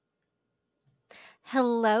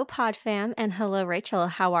Hello, Podfam, and hello, Rachel.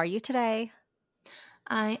 How are you today?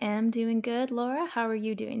 I am doing good. Laura, how are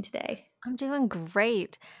you doing today? I'm doing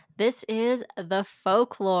great. This is the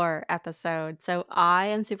folklore episode, so I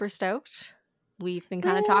am super stoked. We've been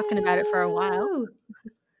kind of talking about it for a while. Woo!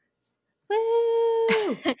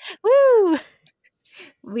 Woo! Woo!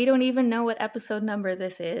 We don't even know what episode number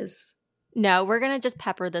this is. No, we're going to just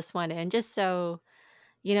pepper this one in just so,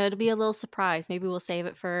 it'll be a little surprise. Maybe we'll save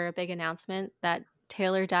it for a big announcement that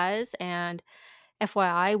Taylor does. And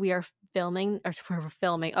FYI, we are filming, or we're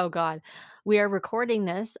filming, oh God, we are recording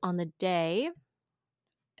this on the day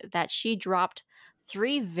that she dropped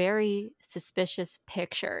three very suspicious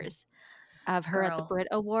pictures of her at the Girl. Brit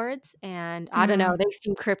Awards. And I don't know, Mm. they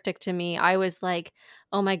seem cryptic to me. I was like,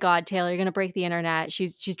 oh my God, Taylor, you're gonna break the internet.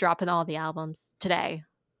 She's dropping all the albums today.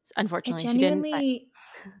 It Unfortunately, she didn't, but genuinely,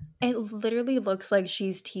 it literally looks like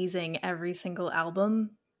she's teasing every single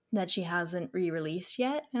album that she hasn't re-released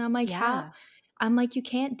yet. And I'm like, how? yeah. I'm like, you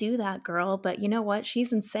can't do that, girl. But you know what?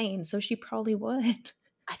 She's insane, so she probably would.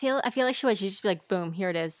 I feel like she would. She'd just be like, boom, here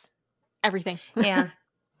it is. Everything. Yeah.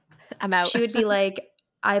 I'm out. She would be like,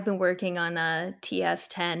 I've been working on a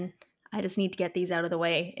TS10. I just need to get these out of the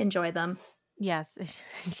way. Enjoy them. Yes.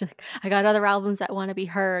 She's like, I got other albums that want to be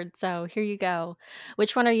heard, so here you go.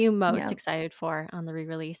 Which one are you most Yeah. excited for on the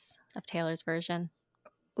re-release of Taylor's version?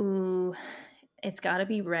 Ooh, it's got to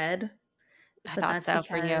be red, I but thought so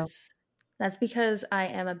for you. that's because I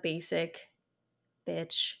am a basic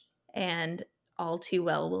bitch and all too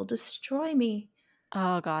well will destroy me.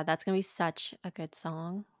 Oh God, that's gonna be such a good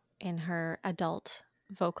song in her adult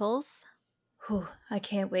vocals. Whew, I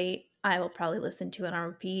can't wait. I will probably listen to it on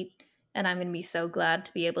repeat, and I'm going to be so glad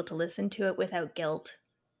to be able to listen to it without guilt.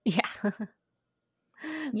 Yeah,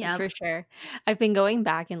 that's Yep. for sure. I've been going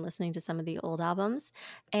back and listening to some of the old albums,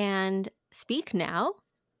 and Speak Now,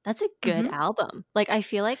 that's a good Mm-hmm. album. Like I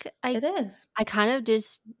feel like I It is. I kind of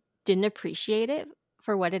just didn't appreciate it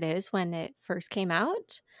for what it is when it first came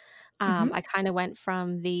out. Mm-hmm. I kind of went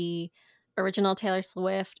from the original Taylor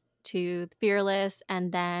Swift to Fearless,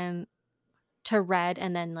 and then to Red,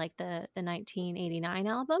 and then like the 1989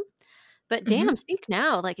 album. But damn, Mm-hmm. Speak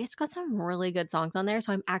Now, like it's got some really good songs on there.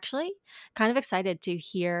 So I'm actually kind of excited to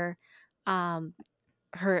hear um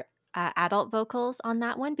her adult vocals on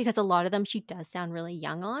that one because a lot of them she does sound really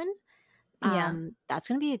young on. Yeah. That's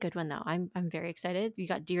gonna be a good one though. I'm very excited. You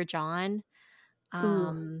got Dear John. Ooh,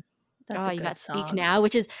 Um that's oh, a you got good Speak song. Now,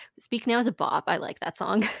 which is Speak Now is a bop. I like that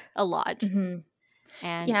song a lot. Mm-hmm.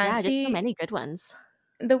 And Yeah, yeah, just so see, many good ones.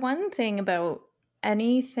 the one thing about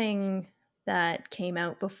anything that came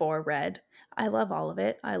out before Red, I love all of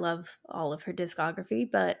it. I love all of her discography,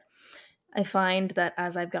 but I find that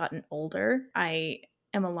as I've gotten older, I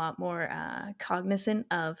am a lot more cognizant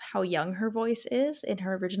of how young her voice is in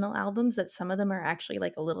her original albums, that some of them are actually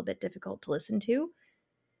like a little bit difficult to listen to.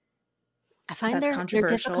 I find That's they're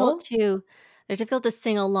difficult controversial. to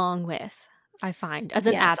sing along with, I find, as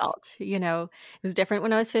an Yes. adult, It was different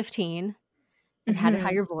when I was 15 and had a Hmm.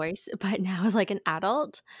 higher voice, but now as, like, an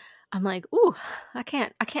adult, I'm like, "Ooh, I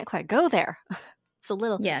can't quite go there." It's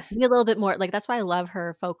Yes. maybe a little bit more like, that's why I love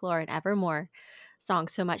her Folklore and Evermore song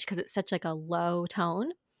so much because it's such, like, a low tone,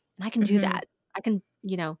 and I can do Hmm. that. I can,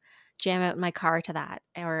 jam out in my car to that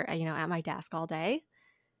or, at my desk all day.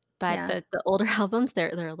 But Yeah. the older albums, they're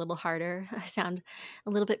a little harder. I sound a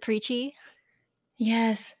little bit preachy.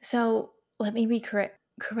 Yes. So let me be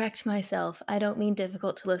correct myself. I don't mean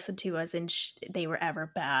difficult to listen to as in they were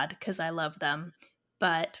ever bad because I love them,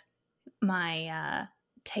 but my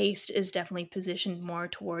taste is definitely positioned more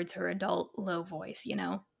towards her adult low voice, you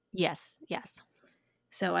know? Yes, yes.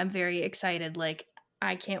 So I'm very excited. Like,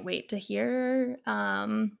 I can't wait to hear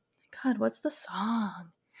God, what's the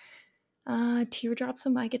song? Teardrops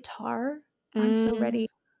on My Guitar. I'm so Mm, ready.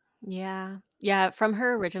 yeah. Yeah, from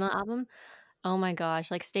her original album, oh my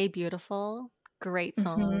gosh, like, Stay Beautiful, great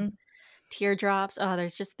song. Hmm. Teardrops, oh,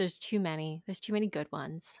 there's too many. There's too many good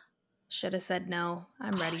ones. Should have said no.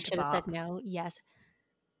 I'm Oh, ready to should have said bop. no, yes.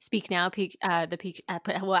 Speak Now, the peak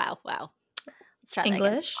wow, wow. Let's try that again.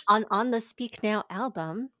 English? On the Speak Now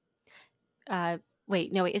album, uh,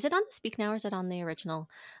 wait, is it on the Speak Now or is it on the original,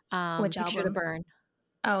 Which Picture to album? Burn?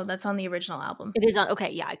 Oh, that's on the original album. It is on,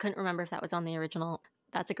 okay, yeah, I couldn't remember if that was on the original.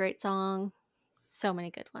 That's a great song. So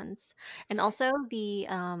many good ones. And also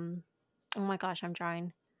oh my gosh, I'm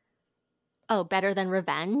drawing. Oh, Better Than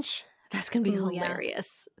Revenge. That's gonna be Ooh, yeah.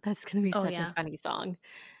 hilarious. That's gonna be Oh, such a yeah. funny song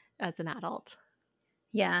as an adult.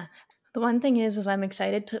 Yeah. The one thing is I'm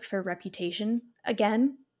excited for Reputation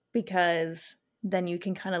again because then you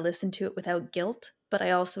can kind of listen to it without guilt. But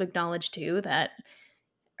I also acknowledge too that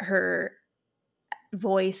her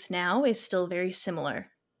voice now is still very similar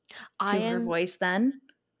I to her am voice then.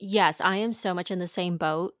 Yes, I am so much in the same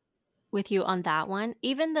boat with you on that one.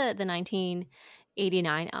 Even the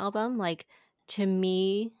 1989 album, like, to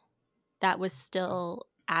me, that was still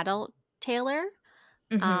adult Taylor.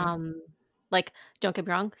 Mhm. Um, like, don't get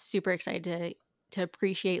me wrong, super excited to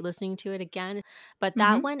appreciate listening to it again. But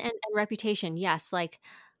that Mhm. one and Reputation, yes, like,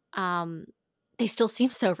 um, they still seem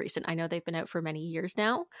so recent. I know they've been out for many years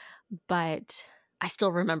now, but I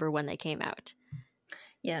still remember when they came out.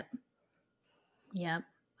 Yep. Yep.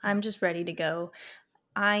 I'm just ready to go.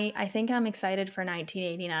 I think I'm excited for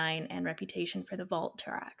 1989 and Reputation for the vault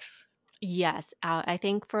tracks. Yes, I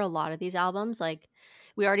think for a lot of these albums, like,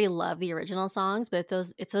 we already love the original songs, but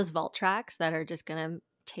it's those vault tracks that are just gonna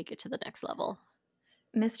take it to the next level.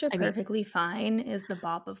 Mr. I mean, Perfectly Fine is the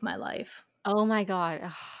bop of my life. oh my god,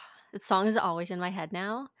 ugh, that song is always in my head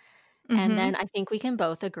now, and then Mhm. I think we can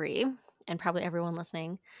both agree, and probably everyone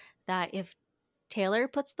listening, that if Taylor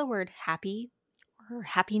puts the word happy or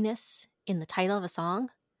happiness in the title of a song,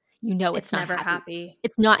 you know it's It's not never happy. happy.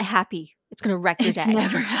 It's not happy. It's gonna wreck your It's day.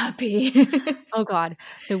 never happy. Oh god,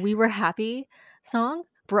 the "We Were Happy" song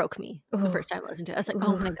broke me the Ooh. first time I listened to it. I was like,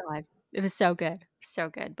 "Oh Ooh. my god." It was so good. So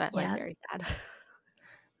good, but, like, Yeah, very sad.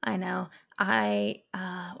 I know. I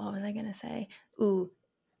what was I gonna say? Ooh,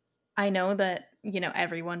 I know that,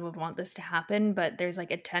 everyone would want this to happen, but there's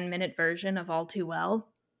like a 10-minute version of All Too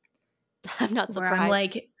Well I'm not where surprised.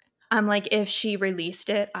 I'm like, if she released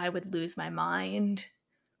it, I would lose my mind.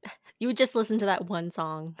 You would just listen to that one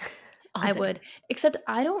song all I day. would. Except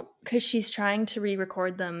I don't, because she's trying to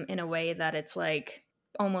re-record them in a way that it's like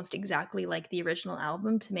almost exactly like the original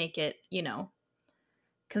album to make it,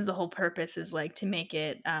 because the whole purpose is like to make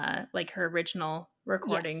it like her original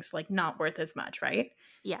Yes. recordings like not worth as much, right?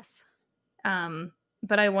 Yes. Um,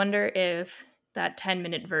 but I wonder if that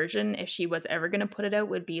 10-minute version, if she was ever gonna put it out,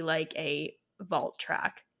 would be like a vault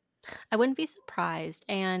track. I wouldn't be surprised,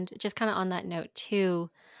 and just kinda on that note too,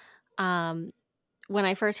 um, when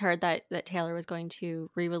I first heard that Taylor was going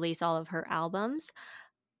to re-release all of her albums,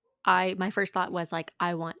 I my first thought was, like,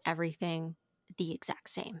 I want everything the exact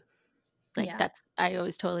same. Like, Yeah. I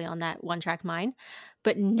was totally on that one-track mind,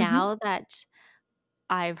 but Hmm. now that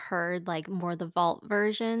I've heard, like, more the vault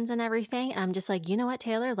versions and everything, and I'm just like, "You know what,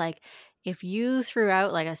 Taylor? Like, if you threw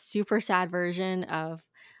out, like, a super sad version of,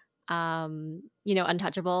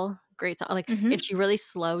 Untouchable, great song, like, if Hmm. she really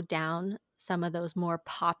slowed down some of those more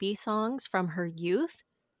poppy songs from her youth,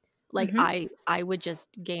 like, Hmm. I would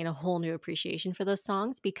just gain a whole new appreciation for those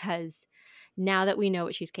songs because now that we know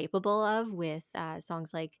what she's capable of with,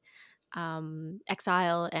 songs like,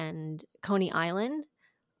 Exile and Coney Island,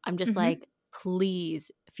 I'm just Hmm. like,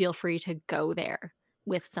 "Please feel free to go there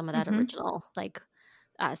with some of that Hmm. original, like,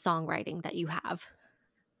 songwriting that you have."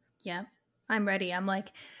 Yeah. I'm ready. I'm like,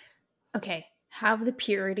 okay, have the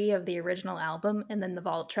purity of the original album, and then the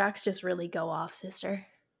vault tracks just really go off, sister.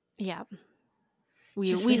 Yeah.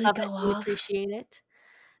 We Just we really love it. go We off. appreciate it.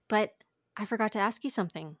 But I forgot to ask you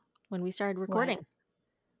something when we started What? recording.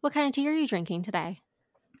 What kind of tea are you drinking today?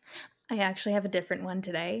 I actually have a different one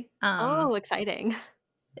today. Oh, exciting.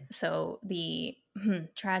 So the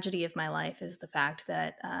tragedy of my life is the fact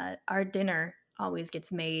that our dinner always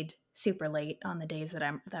gets made super late on the days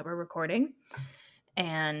that we're recording,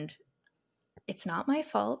 and it's not my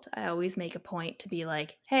fault. I always make a point to be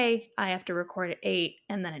like, "Hey, I have to record at 8,"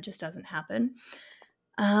 and then it just doesn't happen.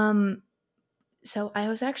 Um, so I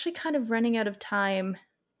was actually kind of running out of time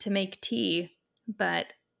to make tea,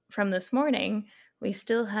 but from this morning, we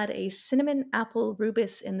still had a cinnamon apple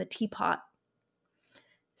rubus in the teapot.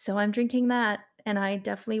 So I'm drinking that, and I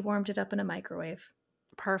definitely warmed it up in a microwave.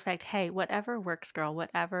 Perfect. Hey, whatever works, girl,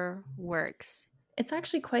 whatever works. It's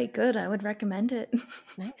actually quite good. I would recommend it.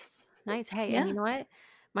 Nice. Nice. Hey, and Yeah, you know what?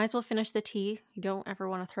 Might as well finish the tea. You don't ever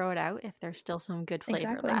wanna throw it out if there's still some good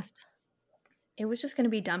flavor exactly. left. It was just going to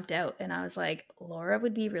be dumped out, and I was like, Laura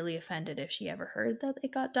would be really offended if she ever heard that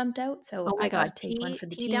it got dumped out, so Oh my I got to god, take one for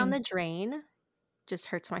the tea down the team. drain just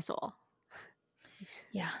hurts my soul.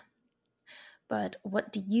 Yeah. But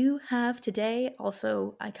what do you have today?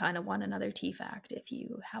 Also, I kind of want another tea fact if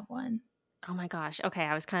you have one. Oh my gosh. Okay,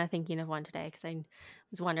 I was kinda thinking of one today because I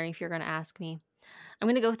was wondering if you're gonna ask me. I'm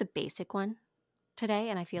gonna go with the basic one today,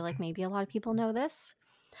 and I feel like maybe a lot of people know this.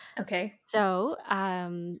 Okay. So,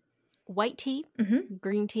 white tea, Mm-hmm.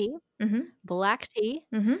 green tea, Mm-hmm. black tea,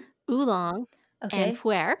 Mm-hmm. oolong, and Okay.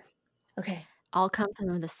 pu'er Okay. all come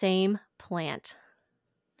from the same plant.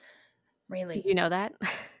 Did Really? you know that?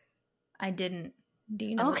 I didn't. Do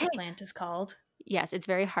you know what the Okay. plant is called? Yes, it's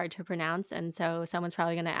very hard to pronounce, and so someone's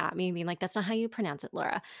probably gonna at me being like, "That's not how you pronounce it,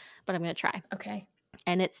 Laura," but I'm gonna try. Okay.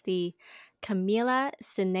 And it's the Camellia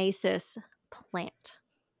sinensis plant.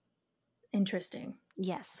 Interesting.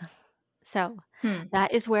 Yes. So Hmm.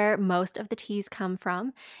 that is where most of the teas come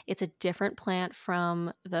from. It's a different plant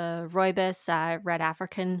from the rooibos, red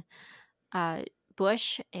African uh,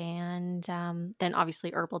 bush. And then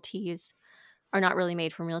obviously herbal teas are not really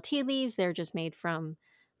made from real tea leaves. They're just made from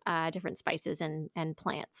different spices and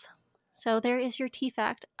plants. So there is your tea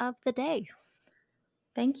fact of the day.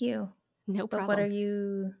 Thank you. No But problem.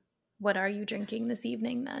 what are you drinking this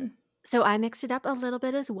evening then? So I mixed it up a little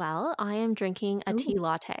bit as well. I am drinking a tea Ooh.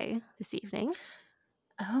 latte this evening.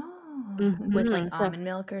 Oh, with like So almond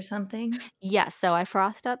milk or something? yes, so I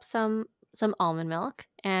frothed up some almond milk,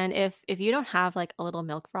 and if you don't have like a little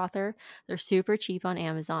milk frother, they're super cheap on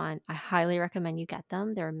Amazon. I highly recommend you get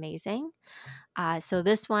them. They're amazing. So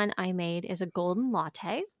this one I made is a golden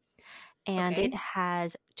latte, and it Okay.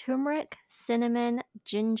 has turmeric, cinnamon,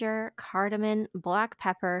 ginger, cardamom, black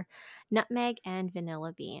pepper, nutmeg, and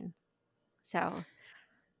vanilla bean. So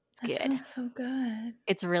it's That good. sounds so good.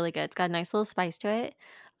 It's really good. It's got a nice little spice to it.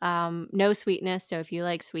 No sweetness, so if you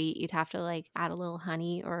like sweet, you'd have to like add a little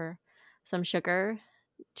honey or some sugar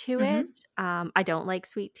to it. Mhm. I don't like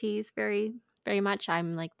sweet teas very much.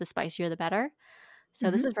 I'm like the spicier the better. So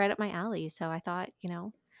this Mhm. is right up my alley. So I thought,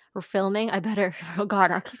 we're filming. I better. Oh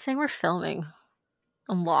God, I keep saying we're filming.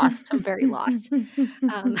 I'm lost. I'm very lost.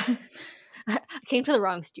 Um, I came to the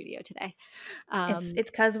wrong studio today. It's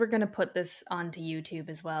because we're gonna put this onto YouTube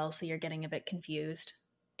as well, so you're getting a bit confused.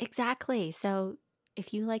 Exactly. So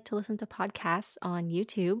if you like to listen to podcasts on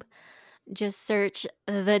YouTube, just search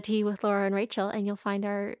The Tea with Laura and Rachel and you'll find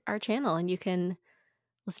our channel, and you can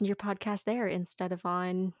listen to your podcast there instead of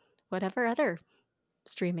on whatever other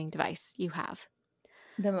streaming device you have.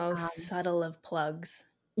 The most Um, subtle of plugs.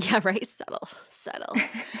 yeah, right. Subtle.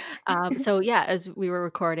 So yeah, as we were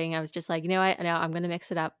recording, I was just like, I'm going to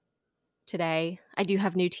mix it up today. I do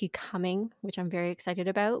have new tea coming, which I'm very excited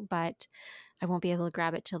about, but I won't be able to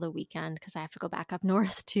grab it till the weekend because I have to go back up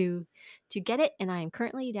north to get it, and I am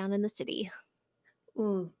currently down in the city.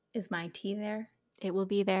 Ooh, is my tea there? It will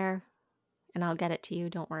be there, and I'll get it to you.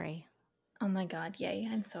 Don't worry. Oh my god, yay.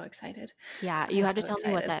 I'm so excited. Yeah, you I'm have to so tell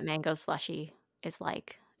me what excited. that mango slushy is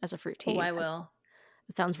like as a fruit Oh, tea. I will.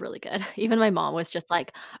 It sounds really good. Even my mom was just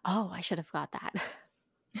like, "Oh, I should have got that."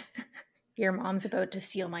 Your mom's about to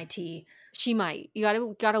steal my tea. She might.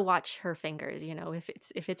 You gotta watch her fingers.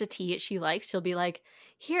 If it's a tea that she likes, she'll be like,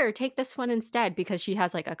 "Here, take this one instead," because she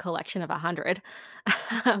has like a collection of 100.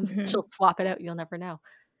 Mhm. She'll swap it out. You'll never know.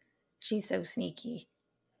 She's so sneaky.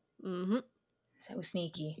 Hmm. So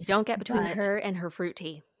sneaky. You don't get between But her and her fruit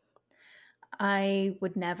tea. I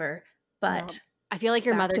would never. No, But I feel like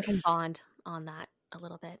your back mother to can bond on that a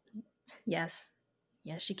little bit. yes.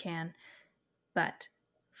 Yes, she can. But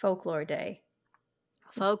Folklore Day.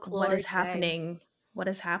 What Folklore is day. happening? What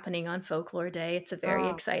is happening on Folklore Day? It's a very Oh.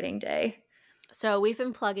 exciting day. So we've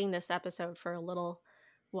been plugging this episode for a little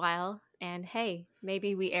while, and hey,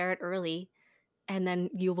 maybe we air it early and then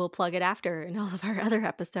you will plug it after in all of our other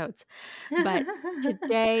episodes. But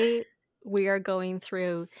today we are going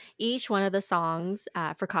through each one of the songs.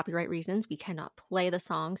 For copyright reasons, we cannot play the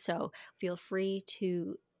song, so feel free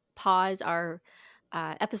to pause our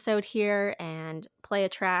episode here and play a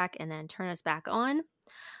track and then turn us back on.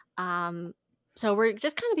 Um, so we're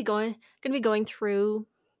just kind of going to be going through,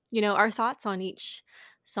 our thoughts on each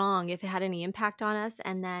song, if it had any impact on us,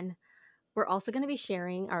 and then we're also going to be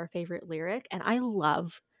sharing our favorite lyric. And I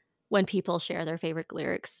love when people share their favorite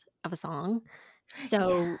lyrics of a song. Yeah.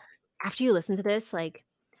 So after you listen to this, like,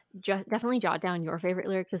 definitely jot down your favorite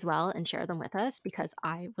lyrics as well and share them with us because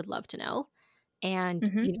I would love to know. And,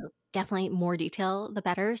 Mhm. definitely more detail the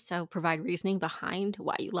better. So provide reasoning behind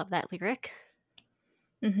why you love that lyric.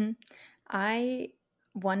 Mhm. I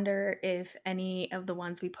wonder if any of the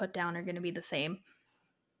ones we put down are going to be the same.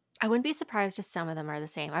 I wouldn't be surprised if some of them are the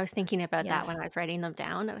same. I was thinking about that when Yes. I was writing them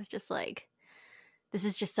down. I was just like, this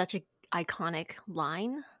is just such a iconic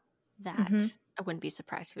line Mhm. that I wouldn't be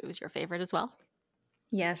surprised if it was your favorite as well.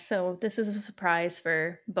 Yes, so this is a surprise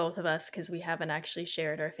for both of us because we haven't actually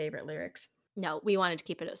shared our favorite lyrics. No, we wanted to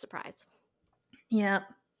keep it a surprise. Yeah,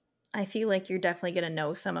 I feel like you're definitely going to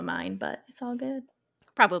know some of mine, but it's all good.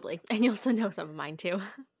 Probably. And you also know some of mine too.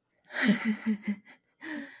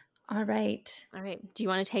 All right. All right. Do you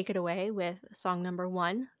want to take it away with song number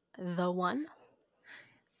one, The One?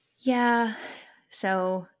 Yeah.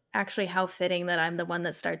 So, actually, how fitting that I'm the one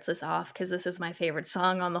that starts this off because this is my favorite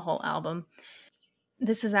song on the whole album.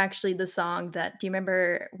 This is actually the song that, do you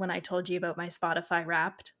remember when I told you about my Spotify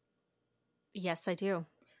Wrapped? Yes, I do.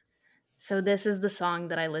 So, this is the song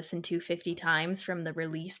that I listened to 50 times from the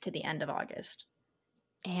release to the end of August.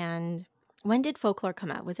 And When did Folklore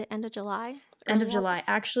come out? Was it end of July? End of Early July.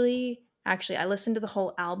 August? Actually, I listened to the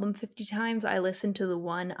whole album 50 times. I listened to the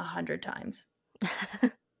one 100 times.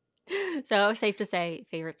 So safe to say,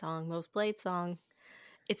 favorite song, most played song.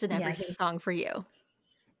 It's an everything Yes, song for you.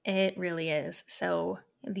 it really is. So,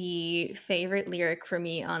 the favorite lyric for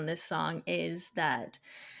me on this song is that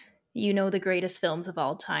the greatest films of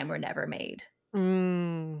all time were never made.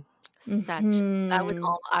 Mm, such that was Hmm.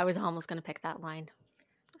 all I was almost gonna pick that line.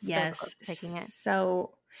 So close Yes. to picking it.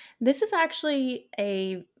 So, this is actually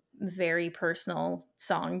a very personal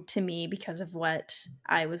song to me because of what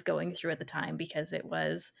I was going through at the time, because it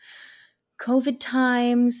was COVID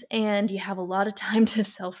times and you have a lot of time to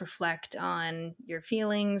self reflect on your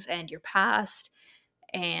feelings and your past.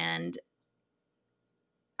 And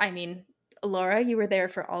I mean, Laura, you were there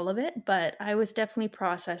for all of it, but I was definitely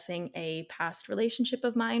processing a past relationship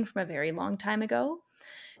of mine from a very long time ago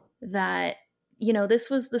that, this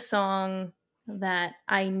was the song that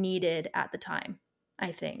I needed at the time,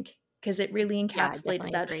 I think, because it really Yeah, I encapsulated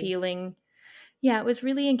definitely that agree. feeling. Yeah, it was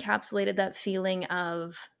really encapsulated that feeling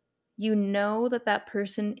of that that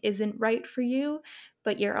person isn't right for you,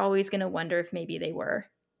 but you're always going to wonder if maybe they were.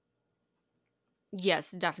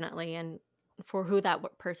 Yes, definitely, and for who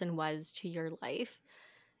that person was to your life,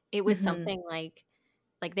 it was Mhm. something like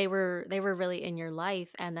they were really in your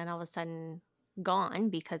life and then all of a sudden gone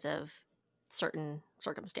because of certain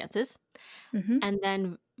circumstances, Mhm. and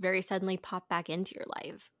then very suddenly pop back into your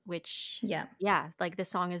life, which Yeah. yeah, like this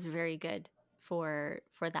song is very good for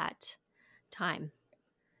that time.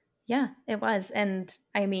 Yeah, it was. And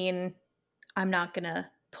I mean, I'm not going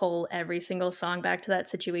to pull every single song back to that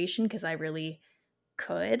situation because I really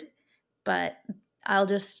could, but I'll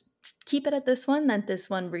just keep it at this one, that this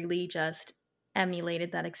one really just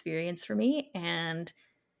emulated that experience for me. And,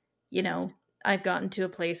 you know, I've gotten to a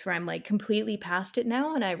place where I'm like completely past it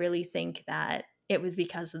now. And I really think that it was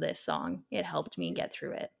because of this song. It helped me get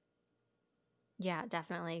through it. Yeah,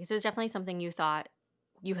 definitely. Because it was definitely something you thought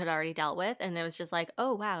you had already dealt with, and it was just like,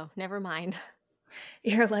 oh wow, never mind.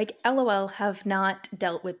 You're like, LOL, have not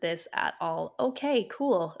dealt with this at all. Okay,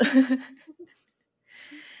 cool.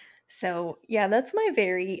 So, yeah, that's my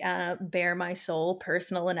very bare my soul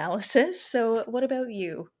personal analysis. So, what about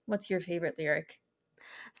you? What's your favorite lyric?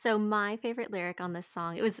 So my favorite lyric on this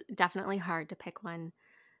song, it was definitely hard to pick one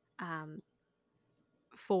um,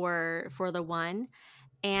 for the one,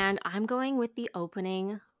 and I'm going with the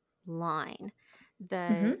opening line. The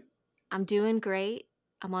Hmm. I'm doing great.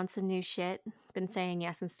 I'm on some new shit. Been saying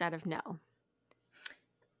yes instead of no.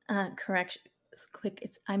 Correction. Quick,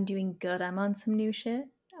 it's I'm doing good. I'm on some new shit.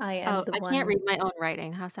 I am Oh, the I can't one. read my own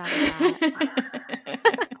writing. How sad is that?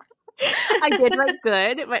 I did write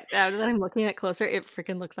good, but now that I'm looking at closer, it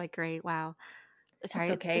freaking looks like great. Wow. It's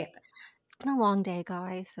Sorry, okay. it's been a long day,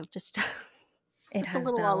 guys. So just It just a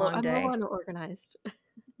has little been a long I'm a little day. unorganized.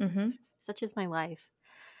 Hmm. Such is my life.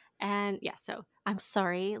 And yeah, so I'm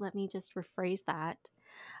sorry. Let me just rephrase that.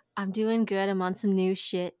 I'm doing good. I'm on some new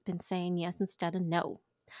shit. Been saying yes instead of no.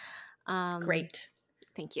 Um, Great.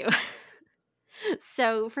 Thank you.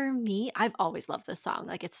 So for me, I've always loved this song.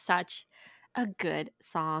 Like it's such a good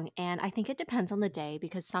song. And I think it depends on the day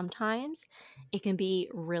because sometimes it can be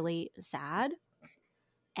really sad.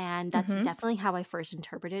 And that's Hmm. definitely how I first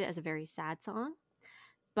interpreted it as a very sad song.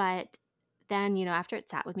 But then, after it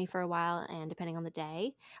sat with me for a while and depending on the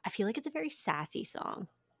day, I feel like it's a very sassy song.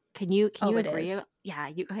 Can you Oh, it agree? is. Yeah,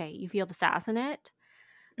 you feel the sass in it.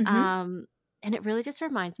 Hmm. Um and it really just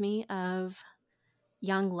reminds me of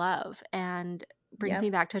young love and brings me Yep.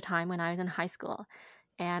 back to a time when I was in high school.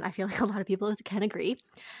 And I feel like a lot of people can agree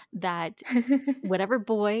that whatever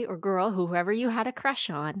boy or girl, whoever you had a crush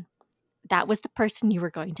on, that was the person you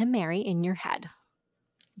were going to marry in your head.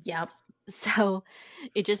 Yep. So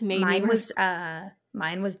it just made me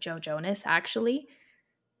Mine was Joe Jonas actually.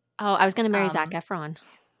 oh, I was going to marry Zac Um Efron.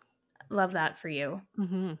 love that for you.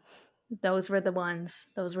 Mhm. Those were the ones.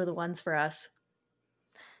 Those were the ones for us.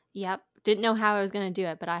 Yep. Didn't know how I was gonna do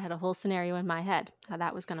it, but I had a whole scenario in my head how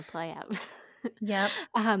that was gonna play out. Yep.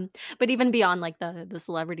 um, but even beyond like the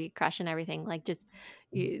celebrity crush and everything, like just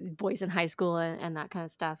boys in high school and that kind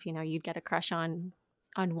of stuff, you'd get a crush on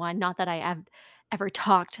one. Not that I have ever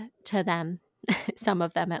talked to them, some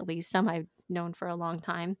of them at least, some I've known for a long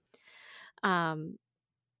time. Um,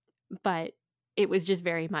 but it was just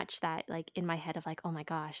very much that like in my head of like, oh my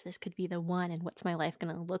gosh, this could be the one, and what's my life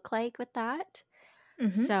gonna look like with that?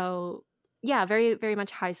 Hmm. So, yeah, very, very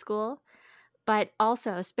much high school, but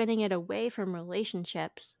also spinning it away from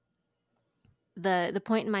relationships. The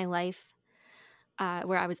point in my life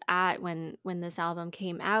where I was at when this album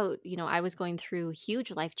came out, I was going through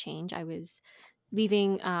huge life change. I was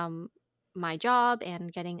leaving. my job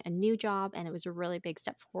and getting a new job, and it was a really big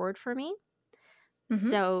step forward for me. Mm-hmm.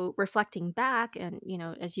 So reflecting back, and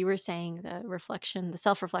as you were saying, the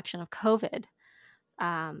self-reflection of COVID,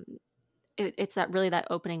 um, it's that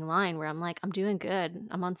opening line where I'm like, I'm doing good,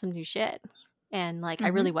 I'm on some new shit, and like I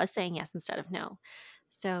Mm-hmm. really was saying yes instead of no.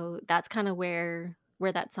 So that's kind of where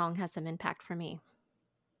that song has some impact for me.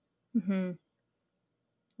 Mm-hmm.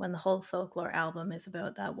 When the whole Folklore album is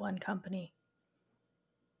about that one company.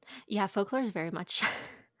 Yeah, Folklore is very much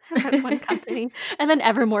about one company, and then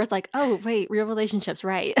Evermore's like, oh wait, real relationships,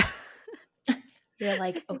 right? You're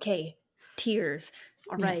like, okay, tears.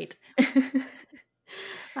 All Yes.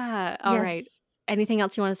 right. All Yes. right. Anything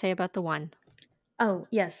else you want to say about the one? Oh,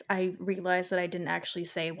 yes. I realized that I didn't actually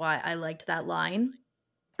say why I liked that line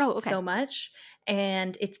Oh, okay. so much.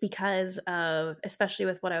 And it's because of, especially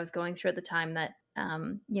with what I was going through at the time, that,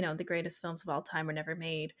 the greatest films of all time were never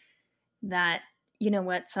made. That, you know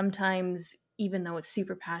what, sometimes, even though it's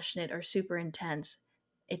super passionate or super intense,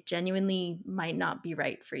 it genuinely might not be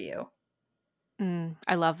right for you.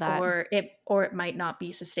 I love that. Or it might not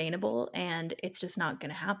be sustainable, and it's just not going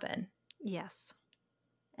to happen. Yes.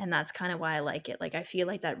 And that's kind of why I like it. Like, I feel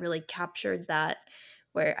like that really captured that,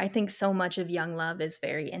 where I think so much of Young Love is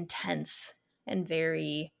very intense and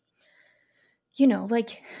very,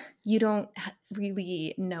 like, you don't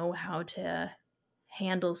really know how to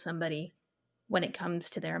handle somebody when it comes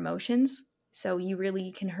to their emotions. So you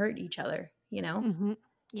really can hurt each other, Mm-hmm. in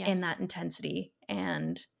Yes. that intensity.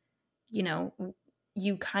 And, you know,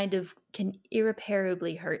 you kind of can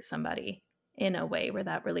irreparably hurt somebody in a way where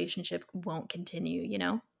that relationship won't continue.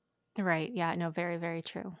 Right. Yeah. No, very, very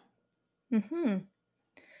true. Hmm.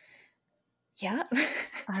 Yeah.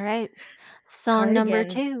 All right. Song number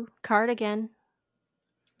Cardigan. 2, Cardigan.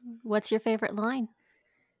 What's your favorite line?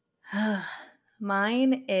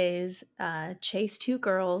 Mine is chase two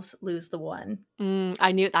girls, lose the one.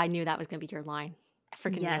 I knew that was going to be your line. I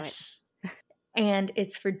freaking knew it. Yes. And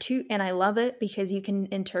it's for two, and I love it because you can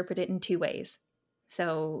interpret it in two ways.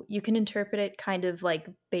 So you can interpret it kind of like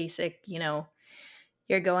basic,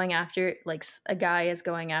 you're going after, like, a guy is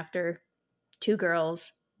going after two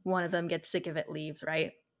girls, one of them gets sick of it, leaves,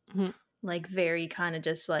 right? Mhm. Like, very kind of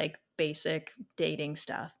just like basic dating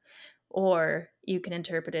stuff. Or you can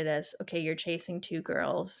interpret it as, okay, you're chasing two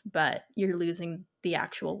girls, but you're losing the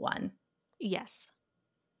actual one. Yes.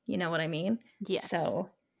 You know what I mean? Yes. So,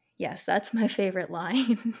 yes, that's my favorite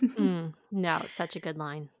line. No, such a good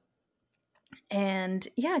line. And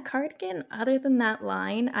yeah, Cardigan, other than that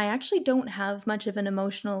line, I actually don't have much of an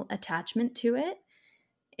emotional attachment to it,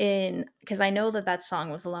 in because I know that that song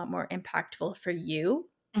was a lot more impactful for you.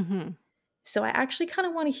 Hmm. So I actually kind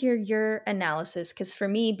of want to hear your analysis, because for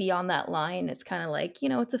me, beyond that line, it's kind of like,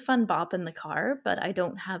 it's a fun bop in the car, but I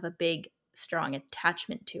don't have a big, strong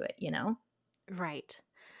attachment to it. Right.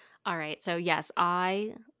 All right. So yes,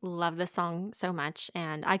 I love this song so much,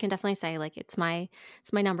 and I can definitely say like it's my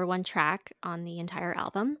number one track on the entire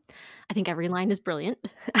album. I think every line is brilliant.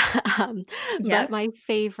 um, but Yeah, my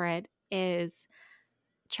favorite is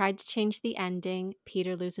 "Tried to Change the Ending."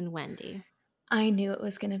 Peter losing Wendy. I knew it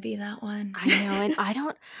was going to be that one. I know,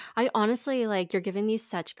 and I honestly like you're giving these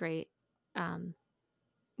such great, um,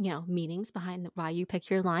 meanings behind why you pick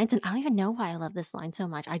your lines, and I don't even know why I love this line so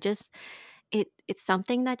much. I just it's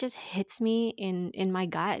something that just hits me in my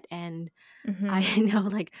gut, and I Hmm. know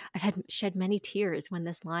like I've had shed many tears when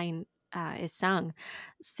this line is sung.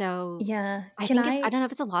 So Yeah. I Can think I I don't know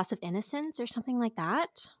if it's a loss of innocence or something like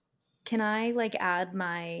that. can I like add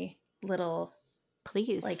my little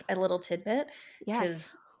Please, like a little tidbit? yes.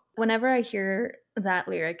 Because whenever I hear that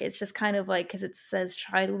lyric, it's just kind of like, because it says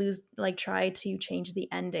try to change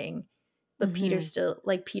the ending, but Hmm.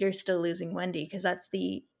 Peter's still losing Wendy, because that's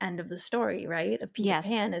the end of the story, right? Of Peter Yes.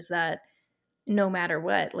 Pan, is that no matter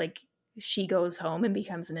what, like, she goes home and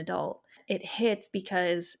becomes an adult. It hits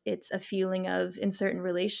because it's a feeling of, in certain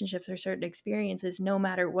relationships or certain experiences, no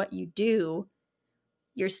matter what you do,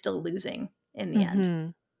 you're still losing in the end. Hmm.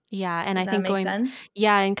 Yeah, and Does I that think make sense?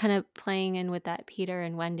 and kind of playing in with that Peter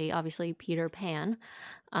and Wendy, obviously Peter Pan.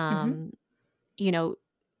 Mm-hmm. Um, you know,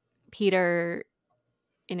 Peter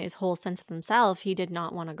in his whole sense of himself, he did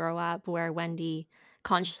not want to grow up, where Wendy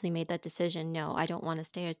consciously made that decision. No, I don't want to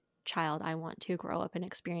stay a child. I want to grow up and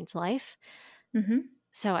experience life. Mm-hmm.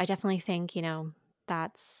 So I definitely think,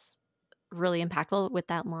 that's really impactful with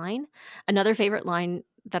that line. Another favorite line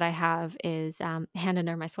that I have is hand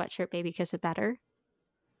under my sweatshirt, baby, kiss it better.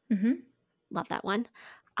 Mm-hmm. Love that one.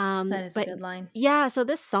 That is a But good line. yeah, so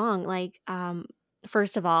this song, like,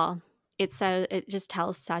 first of all, it just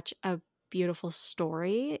tells such a beautiful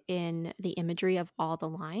story in the imagery of all the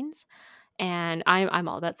lines. And I'm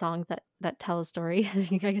all about songs that tell a story.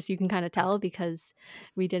 I guess you can kind of tell because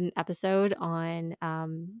we did an episode on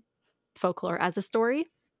folklore as a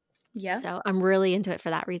story. Yeah. So I'm really into it for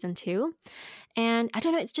that reason too. And I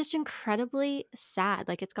don't know, it's just incredibly sad.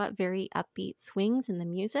 Like it's got very upbeat swings in the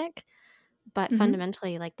music, but Hmm.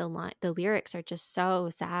 fundamentally like the lyrics are just so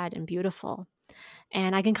sad and beautiful.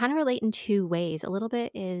 And I can kind of relate in two ways. A little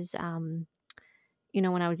bit is when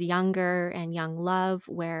I was younger and young love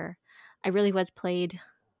where I really was played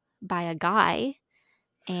by a guy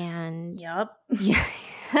and Yep. yeah.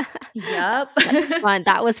 Yep. That's fun.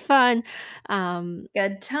 That was fun. Um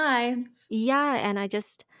Good times. yeah, and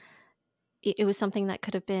it was something that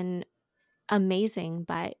could have been amazing,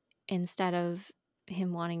 but instead of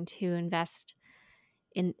him wanting to invest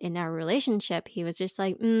in our relationship, he was just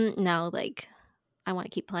like, no, like I want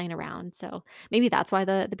to keep playing around. So maybe that's why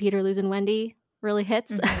the Peter, Luz, and Wendy really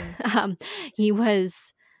hits. Hmm. um, he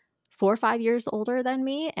was 4 or 5 years older than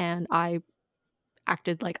me, and I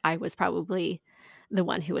acted like I was probably the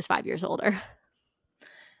one who was 5 years older.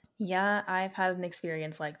 Yeah, I've had an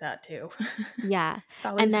experience like that too. Yeah, It's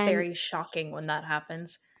and always then very shocking when that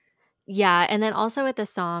happens. yeah, and then also with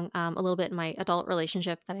this song, a little bit in my adult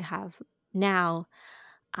relationship that I have now,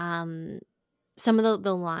 um, some of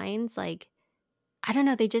the lines, like I don't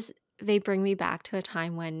know, they bring me back to a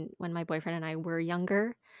time when my boyfriend and I were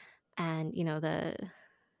younger, and the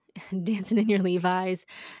dancing in your Levi's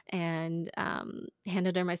and hand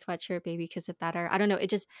under my sweatshirt, baby, kiss it better. I don't know, it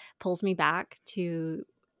just pulls me back to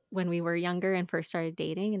when we were younger and first started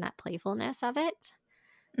dating and that playfulness of it.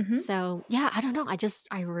 Hmm. So yeah, I don't know.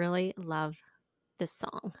 I really love this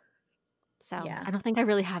song. So Yeah. I don't think I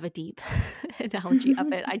really have a deep analogy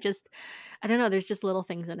of it. I don't know. There's just little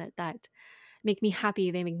things in it that make me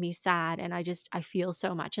happy. They make me sad. And I feel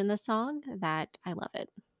so much in this song that I love it.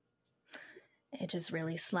 It just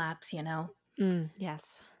really slaps, you know?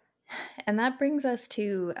 Yes. And that brings us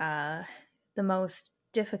to the most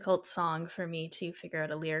difficult song for me to figure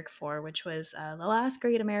out a lyric for, which was The Last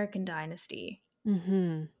Great American Dynasty.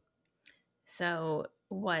 Hmm. So,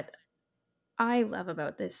 what I love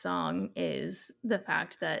about this song is the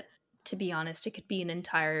fact that, to be honest, it could be an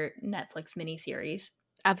entire Netflix miniseries.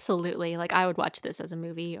 Absolutely. Like I would watch this as a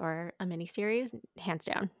movie or a miniseries, hands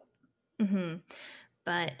down. Hmm.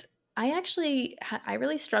 But I actually, I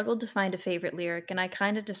really struggled to find a favorite lyric, and I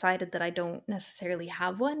kind of decided that I don't necessarily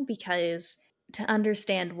have one because to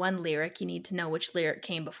understand one lyric, you need to know which lyric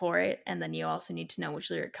came before it, and then you also need to know which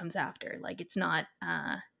lyric comes after. Like, it's not,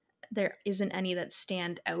 there isn't any that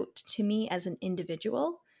stand out to me as an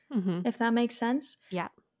individual, Hmm. if that makes sense. Yeah,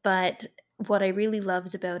 But what I really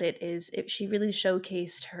loved about it is she really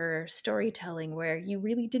showcased her storytelling where you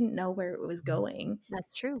really didn't know where it was going.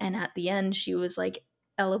 that's true. And at the end, she was like,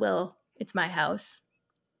 LOL, it's my house.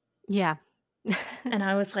 Yeah. And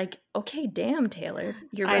I was like, okay, damn, Taylor,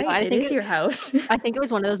 you're I know. right. It is your house. I think it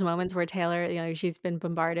was one of those moments where Taylor, she's been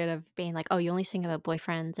bombarded of being like, "Oh, you only sing about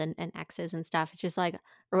boyfriends and exes and stuff." It's just like, I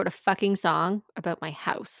wrote a fucking song about my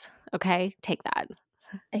house. Okay? Take that.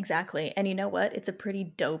 Exactly. And you know what? It's a pretty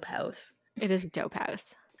dope house. It is a dope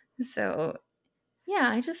house. So,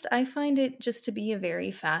 yeah, I find it just to be a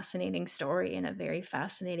very fascinating story and a very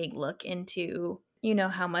fascinating look into,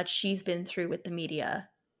 how much she's been through with the media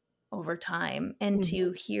over time, and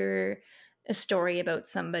to Mhm. hear a story about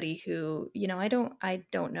somebody who, I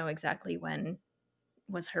don't know exactly when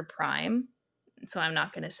was her prime, so I'm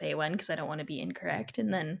not going to say when because I don't want to be incorrect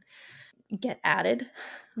and then get added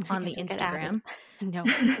on the Don't get added.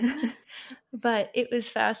 Instagram. No. But it was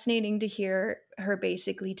fascinating to hear her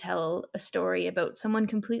basically tell a story about someone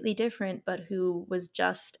completely different, but who was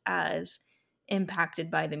just as impacted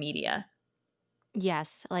by the media.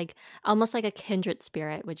 Yes, like almost like a kindred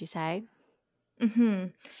spirit, would you say? Hmm.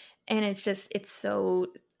 And it's so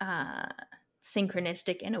uh,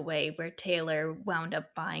 synchronistic in a way where Taylor wound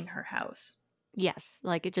up buying her house. Yes,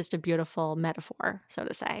 like it's just a beautiful metaphor, so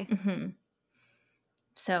to say. Hmm.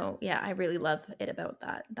 So yeah, I really love it about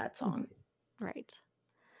that song. Mhm. Right.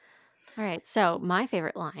 All right. So my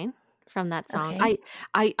favorite line from that song, Okay.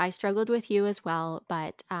 I struggled with you as well,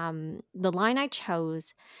 but the line I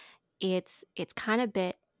chose, it's kind of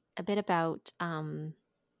a bit about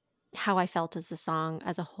how I felt as the song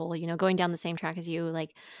as a whole. Going down the same track as you,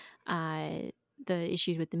 like uh, the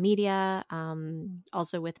issues with the media,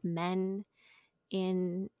 also with men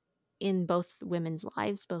in both women's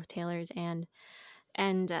lives, both Taylor's and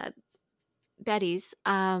Betty's.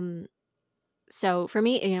 So for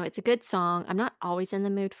me, it's a good song. I'm not always in the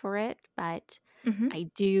mood for it, but Hmm. I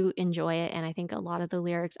do enjoy it, and I think a lot of the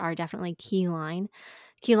lyrics are definitely key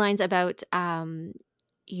lines about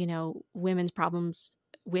women's problems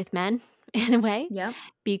with men in a way, Yep.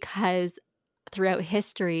 because throughout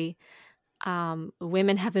history,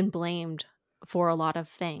 women have been blamed for a lot of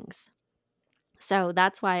things. So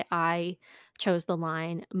that's why I chose the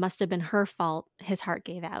line, "Must have been her fault his heart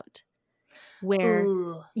gave out." Where,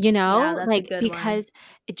 Ooh. Yeah, that's a good one. because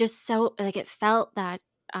it just so like, it felt that,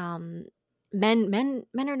 um, men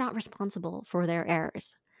are not responsible for their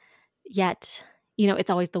errors, yet, it's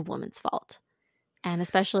always the woman's fault, and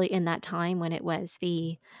especially in that time when it was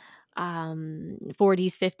the,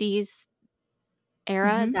 40s, 50s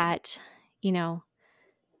era Mhm. that, you know,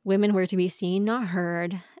 women were to be seen, not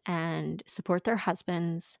heard, and support their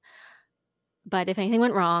husbands, but if anything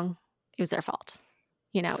went wrong, it was their fault.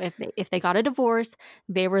 If they got a divorce,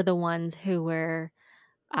 they were the ones who were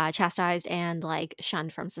chastised and like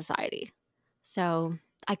shunned from society. So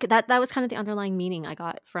that was kind of the underlying meaning I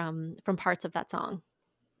got from parts of that song.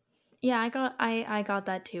 Yeah, I got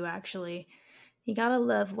that too, actually. You gotta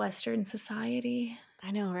love Western society. I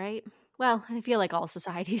know, right? Well, I feel like all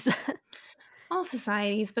societies. All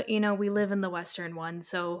societies, but we live in the Western one,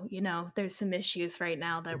 so there's some issues right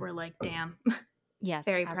now that we're like, damn, Yes,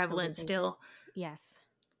 very prevalent absolutely. still. Yes.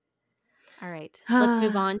 All right. Let's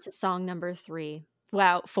move on to song number 3.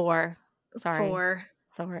 Wow, 4. Sorry. For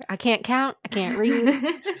Sorry. I can't count. I can't read.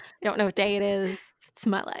 Don't know what day it is. It's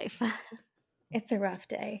my life. It's a rough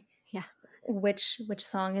day. Yeah. Which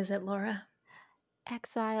song is it, Laura?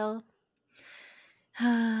 Exile.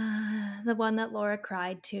 The one that Laura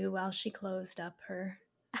cried to while she closed up her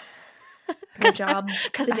Because job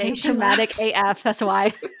the I day am she dramatic left. AF. That's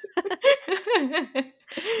why.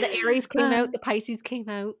 The Aries came out, the Pisces came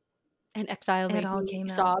out, and Exile It made all me came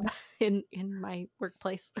out. sob in my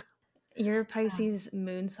workplace. You're Yeah. Pisces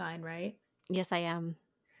moon sign, right? Yes, I am.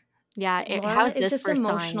 Yeah, Laura how's is this just for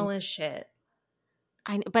emotional signs? as shit.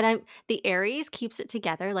 But the Aries keeps it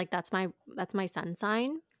together. Like that's my sun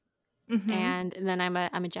sign, Mm-hmm. and then I'm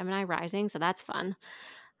a Gemini rising, so that's fun.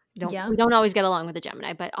 We Yeah. don't always get along with the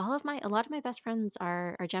Gemini, but a lot of my best friends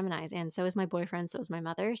are Geminis, and so is my boyfriend, so is my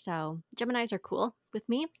mother. So Geminis are cool with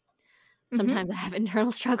me. Mm-hmm. Sometimes I have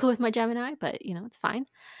internal struggle with my Gemini, but it's fine.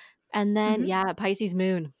 And then Mm-hmm. yeah, Pisces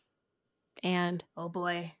moon. And Oh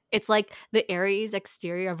boy. it's like the Aries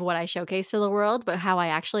exterior of what I showcase to the world, but how I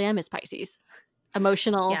actually am is Pisces.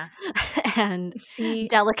 Emotional Yeah. and See,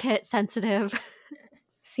 delicate, sensitive.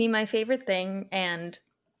 my favorite thing, and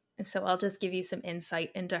so I'll just give you some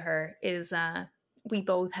insight into her, is we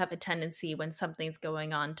both have a tendency when something's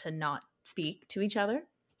going on to not speak to each other.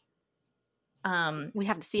 We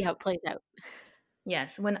have to see how it plays out.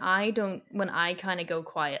 Yes, when I kind of go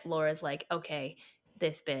quiet, Laura's like, "Okay,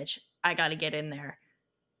 this bitch, I got to get in there."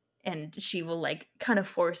 And she will like kind of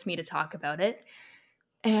force me to talk about it.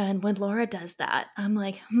 And when Laura does that, I'm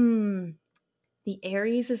like, the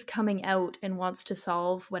Aries is coming out and wants to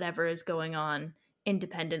solve whatever is going on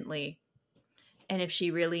independently. And if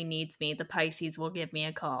she really needs me, the Pisces will give me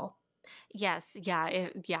a call. Yes, yeah, yeah,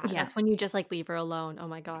 Yeah, that's when you just, like, leave her alone. Oh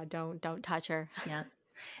my god, don't touch her. yeah.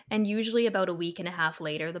 And usually about a week and a half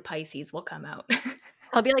later, the Pisces will come out.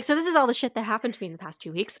 I'll be like, "So this is all the shit that happened to me in the past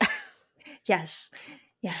 2 weeks." Yes,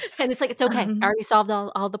 yes. And it's like, "It's okay. I Um, already solved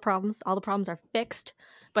all the problems. All the problems are fixed,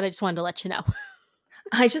 but I just wanted to let you know."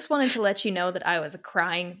 I just wanted to let you know that I was a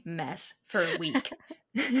crying mess for a week.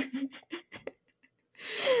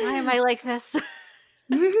 Why am I like this?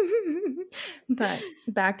 But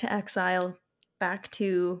back to Exile, back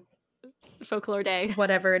to Folklore Day.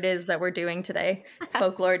 whatever it is that we're doing today,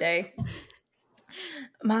 Folklore Day.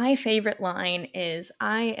 My favorite line is,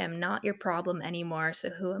 "I am not your problem anymore, so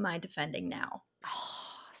who am I defending now?"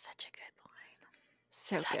 Oh, such a good line.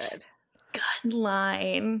 So Such good. a good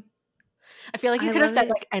line. I feel like you I could have love said, it.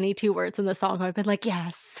 like, any 2 words in the song, I've been like,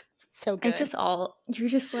 "Yes." So It's good. just you're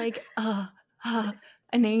just like,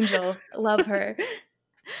 an angel. Love her.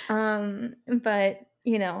 But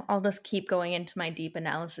I'll just keep going into my deep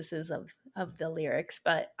analyses of the lyrics,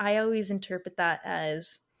 but I always interpret that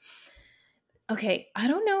as, okay, I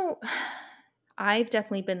don't know. I've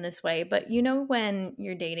definitely been this way, but when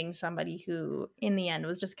you're dating somebody who in the end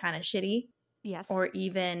was just kind of shitty, Yes. or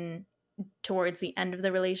even towards the end of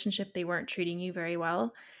the relationship they weren't treating you very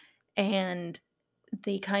well, and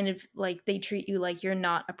they kind of like they treat you like you're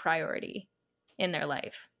not a priority in their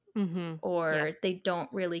life, Mhm. or Yes. they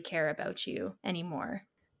don't really care about you anymore.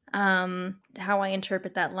 How I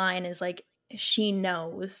interpret that line is like, she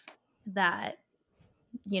knows that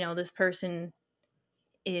this person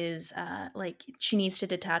is like, she needs to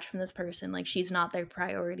detach from this person, like she's not their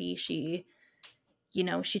priority, she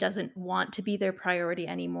doesn't want to be their priority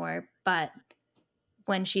anymore, but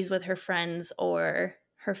when she's with her friends or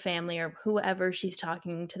her family or whoever she's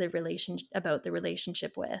talking to the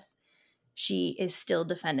relationship with, she is still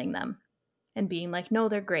defending them and being like, no,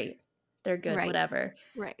 they're great, they're good, Right. whatever.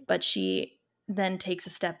 Right. But she then takes a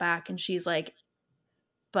step back and she's like,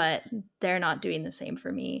 but they're not doing the same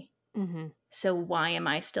for me. Mm-hmm. So why am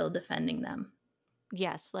I still defending them?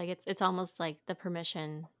 Yes, like it's almost like the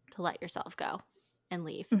permission to let yourself go and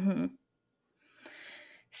leave. Mm-hmm.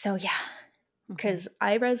 So yeah, Mm-hmm. because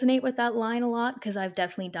I resonate with that line a lot, because I've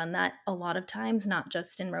definitely done that a lot of times, not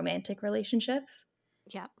just in romantic relationships,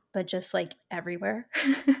 Yeah. but just like everywhere.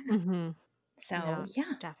 Mm-hmm. So No,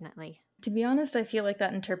 yeah, definitely. to be honest, I feel like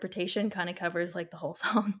that interpretation kind of covers like the whole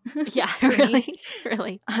song. Yeah, For really, me,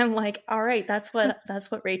 really. I'm like, all right, that's what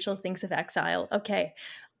Rachel thinks of Exile. Okay,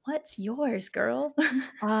 what's yours, girl?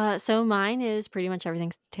 So mine is pretty much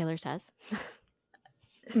everything Taylor says.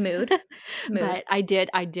 Mood. But I did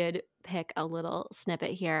pick a little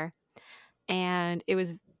snippet here, and it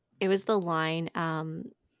was the line,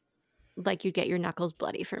 like, "You'd get your knuckles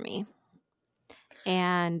bloody for me."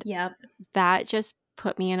 And Yep. that just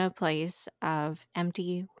put me in a place of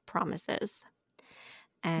empty promises.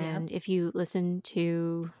 Yep. And if you listen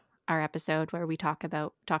to our episode where we talk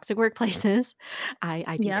about toxic workplaces,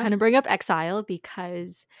 I do Yep. kind of bring up Exile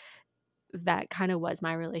because that kind of was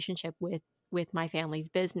my relationship with my family's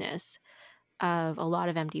business, of a lot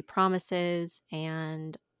of empty promises.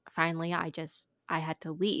 And finally I had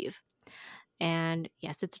to leave. And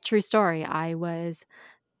yes, it's a true story. I was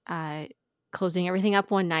uh, closing everything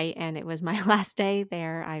up one night, and it was my last day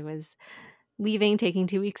there. I was leaving, taking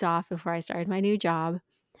 2 weeks off before I started my new job,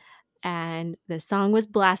 and the song was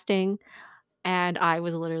blasting, and I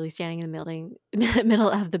was literally standing in the building, middle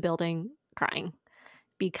of the building, crying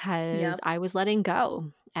because Yep. I was letting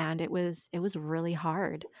go, and it was really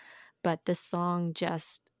hard. But this song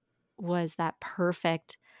just was that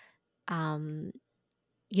perfect, um,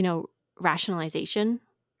 you know, rationalization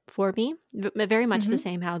for me. Very much the Mm-hmm.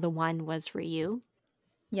 same how the one was for you,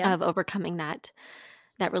 Yep. of overcoming that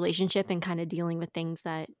relationship and kind of dealing with things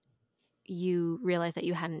that you realized that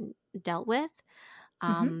you hadn't dealt with.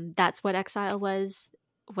 Mm-hmm. That's what Exile was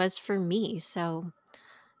for me. So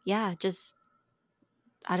yeah, just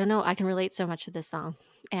I don't know. I can relate so much to this song,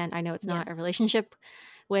 and I know it's Yeah. not a relationship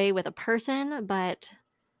way with a person, but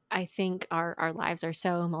I think our lives are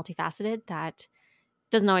so multifaceted that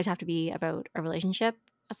it doesn't always have to be about a relationship.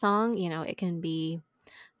 A song, it can be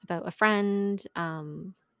about a friend,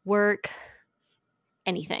 work,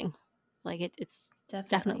 anything. Like it's Definitely.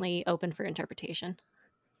 definitely open for interpretation.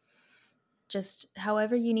 Just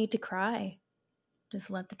however you need to cry. Just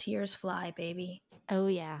let the tears fly, baby. Oh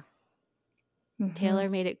yeah, Mm-hmm. Taylor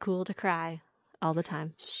made it cool to cry all the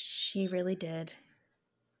time. She really did.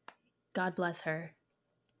 God bless her.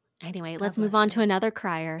 Anyway, God let's move bless on to her. another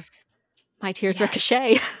crier. My Tears Yes.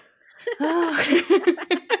 Ricochet. Oh.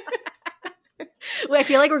 Wait, I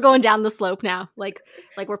feel like we're going down the slope now. Like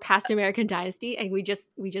we're past American Dynasty, and we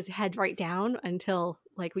just head right down until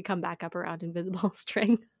like we come back up around Invisible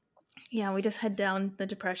String. Yeah, we just head down the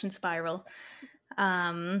depression spiral.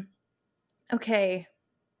 Um, okay.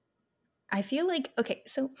 I feel like, okay,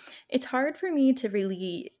 so it's hard for me to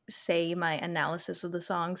really say my analysis of the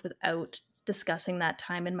songs without discussing that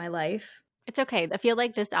time in my life. It's okay. I feel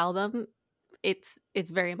like this album, it's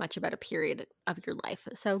very much about a period of your life.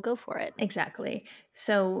 So go for it. Exactly.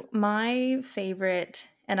 So, my favorite,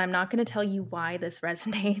 and I'm not going to tell you why this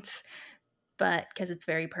resonates, but because it's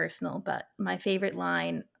very personal, but my favorite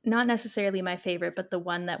line, not necessarily my favorite, but the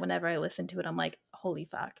one that whenever I listen to it, I'm like, holy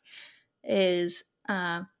fuck, is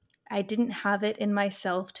I didn't have it in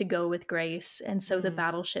myself to go with grace, and so the Mm,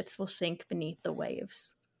 battleships will sink beneath the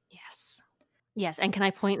waves. yes. Yes. And can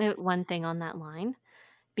I point out one thing on that line?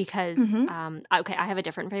 Because, Mm-hmm. okay, I have a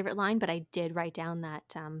different favorite line, but I did write down that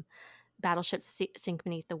battleships sink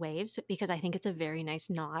beneath the waves because I think it's a very nice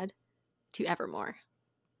nod to Evermore.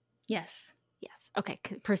 Yes. Yes. Okay,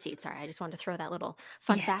 proceed. Sorry, I just wanted to throw that little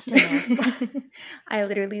fun Yes. fact in there. I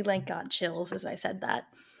literally like got chills as I said that.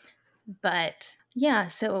 But yeah,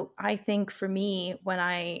 so I think for me,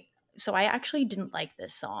 so I actually didn't like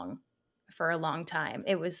this song for a long time.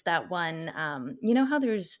 It was that one, you know how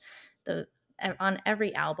there's the, on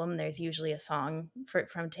every album, there's usually a song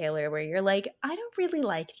from Taylor where you're like, I don't really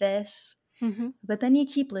like this. Hmm. But then you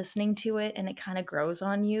keep listening to it and it kind of grows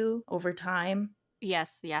on you over time.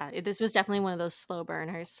 Yes, yeah. This was definitely one of those slow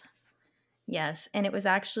burners. Yes. And it was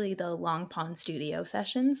actually the Long Pond Studio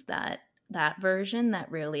sessions, that version,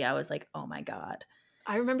 that really I was like, oh my God.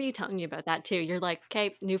 I remember you telling me about that too. You're like,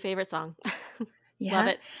 okay, new favorite song. Love Yeah.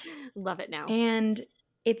 it. Love it now. And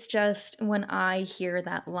it's just when I hear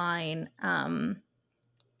that line,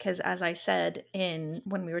 because as I said in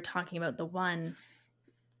when we were talking about the one,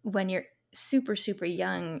 when you're super, super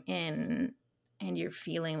young and you're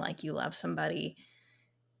feeling like you love somebody,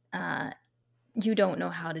 uh, you don't know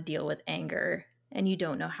how to deal with anger and you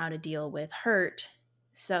don't know how to deal with hurt.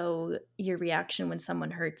 So your reaction when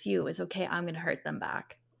someone hurts you is, okay, I'm going to hurt them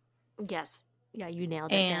back. Yes. Yeah, you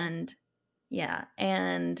nailed it there. And yeah,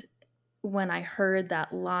 and when I heard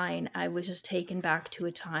that line, I was just taken back to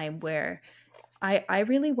a time where I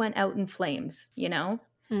really went out in flames, you know?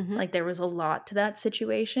 Mm-hmm. Like there was a lot to that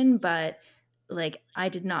situation, but like I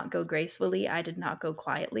did not go gracefully, I did not go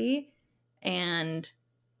quietly. And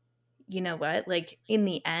you know what? Like in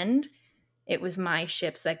the end, it was my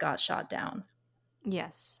ships that got shot down.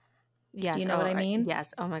 Yes. Do you Yes. know what I mean?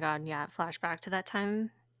 Yes. Oh my God. Yeah. Flashback to that time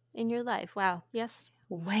in your life. Wow. Yes.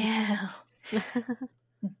 Well,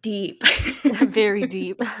 deep. Very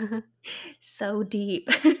deep. So deep.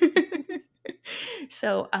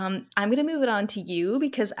 So I'm gonna move it on to you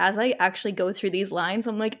because as I actually go through these lines,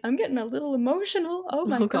 I'm like, I'm getting a little emotional. Oh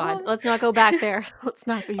my Oh God. god. Let's not go back there. Let's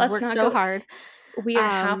not. You've Let's worked not so go. hard. Um, We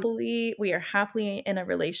are happily in a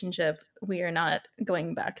relationship. We are not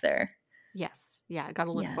going back there. yes. Yeah. Got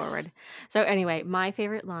to look Yes. forward. So, anyway, my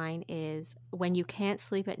favorite line is when you can't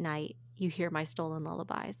sleep at night, you hear my stolen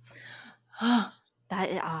lullabies. I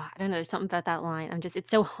don't know. There's something about that line. It's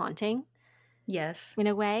so haunting Yes. in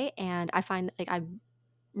a way. And I find like I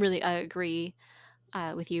agree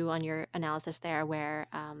with you on your analysis there where,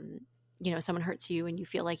 someone hurts you and you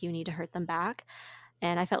feel like you need to hurt them back.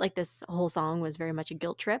 And I felt like this whole song was very much a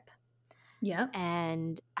guilt trip. Yep.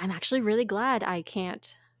 And I'm actually really glad I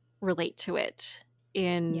can't relate to it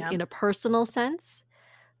Yep. in a personal sense.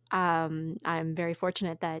 I'm very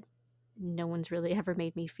fortunate that no one's really ever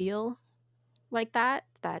made me feel like that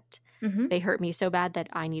Mm-hmm. they hurt me so bad that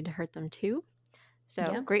I need to hurt them too. So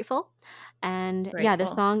Yep. grateful. And yeah, this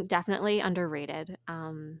Grateful. song definitely underrated.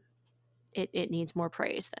 It needs more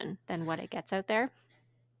praise than what it gets out there.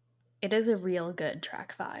 It is a real good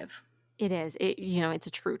track 5. It is. It's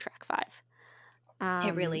a true track 5. It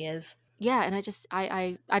Um, really is. yeah, and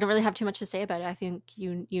I don't really have too much to say about it. I think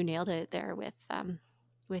you nailed it there with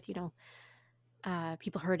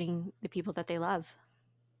people hurting the people that they love.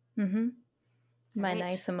 Mm-hmm. All My right.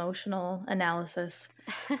 nice emotional analysis.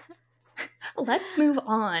 Let's move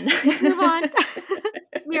on. Let's move on.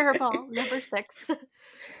 Mirror ball number 6.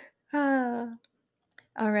 All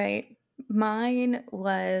right. Mine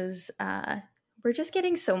was we're just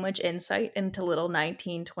getting so much insight into little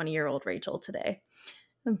 19, 20-year-old Rachel today.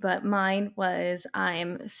 But mine was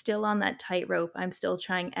I'm still on that tightrope. I'm still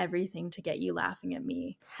trying everything to get you laughing at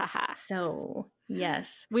me. Haha. So,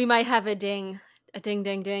 yes. We might have a ding ding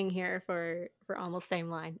ding here for almost same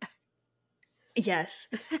line. Yes.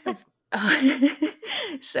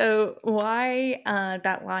 So why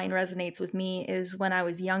that line resonates with me is when I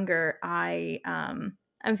was younger, I'm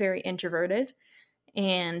very introverted,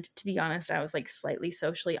 and to be honest, I was like slightly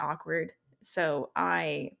socially awkward. So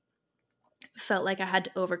I felt like I had to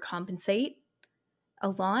overcompensate a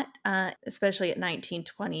lot, especially at 19,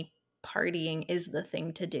 20. Partying is the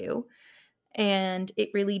thing to do, and it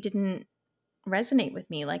really didn't resonate with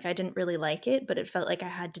me. Like I didn't really like it, but it felt like I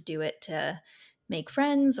had to do it to make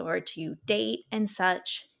friends or to date and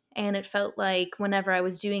such. And it felt like whenever I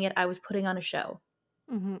was doing it, I was putting on a show.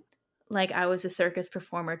 Mm-hmm. Like I was a circus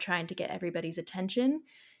performer trying to get everybody's attention,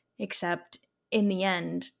 except in the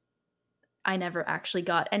end, I never actually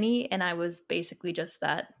got any. And I was basically just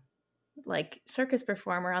that like circus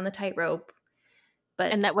performer on the tightrope,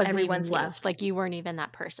 And but that wasn't even everyone's you. left. Like you weren't even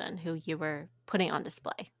that person who you were putting on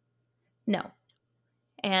display. No.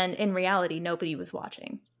 And in reality, nobody was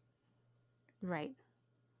watching. Right.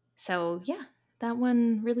 So yeah, that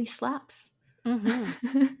one really slaps.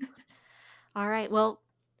 Mm-hmm. All right. Well,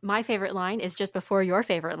 my favorite line is just before your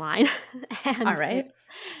favorite line. All And right.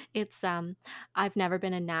 it's I've never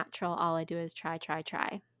been a natural. All I do is try, try,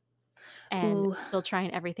 try. And Ooh, still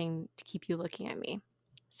trying everything to keep you looking at me.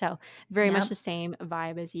 So very much yep. the same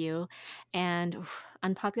vibe as you. And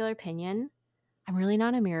unpopular opinion, I'm really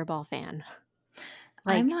not a Mirrorball fan.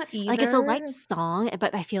 I'm Like not like it's a light either. song,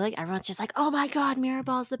 but I feel like everyone's just like, "Oh my god,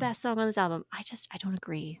 Mirrorball is the best song on this album." I don't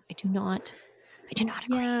agree. I do not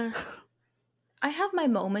Yeah. agree. I have my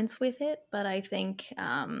moments with it, but I think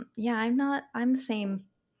yeah, I'm the same.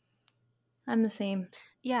 I'm the same.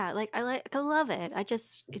 Yeah, I love it. It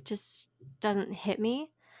just doesn't hit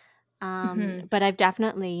me. Mhm. But I've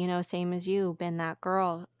definitely, same as you, been that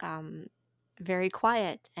girl, very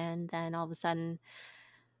quiet, and then all of a sudden,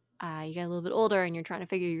 you get a little bit older, and you're trying to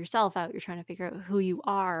figure yourself out. You're trying to figure out who you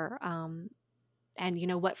are,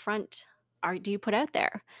 and what front do you put out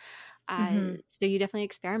there. Mhm. So you definitely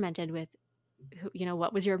experimented with,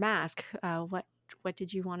 what was your mask? What what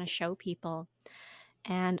did you want to show people?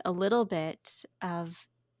 And a little bit of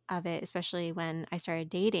it, especially when I started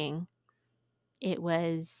dating, it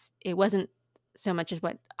wasn't so much as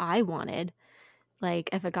what I wanted. Like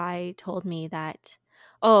if a guy told me that,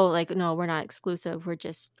 oh, like no, we're not exclusive, we're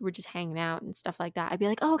just hanging out and stuff like that, I'd be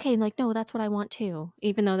like, oh, okay, like no, that's what I want too,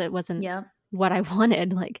 even though that wasn't Yep. what I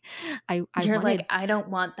wanted. Like I You're wanted, like, I don't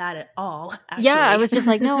want that at all, yeah, I actually. was just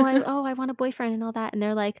like, no, I want a boyfriend and all that, and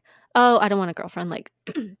they're like, oh, I don't want a girlfriend, like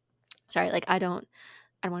sorry, like I don't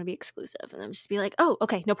want to be exclusive, and then just be like, oh,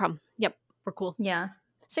 okay, no problem, yep, we're cool. Yeah.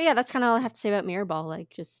 So yeah, that's kind of all I have to say about Mirrorball. Like,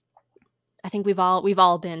 just I think we've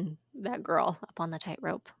all been that girl up on the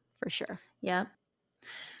tightrope for sure. Yep.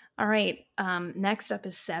 All right. Next up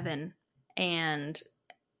is 7. And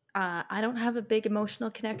I don't have a big emotional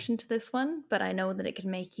connection to this one, but I know that it can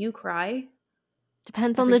make you cry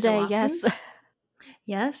Depends on every the so day, often.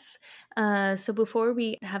 yes. Yes. So before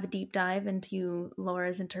we have a deep dive into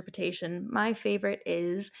Laura's interpretation, my favorite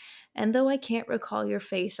is, and though I can't recall your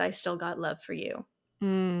face, I still got love for you.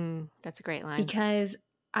 That's a great line. Because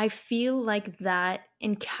I feel like that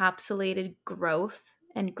encapsulated growth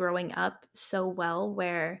and growing up so well,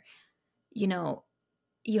 where, you know,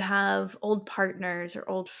 you have old partners or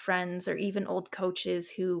old friends or even old coaches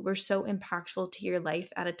who were so impactful to your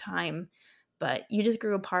life at a time, but you just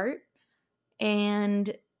grew apart.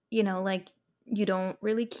 And, like, you don't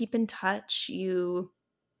really keep in touch. You,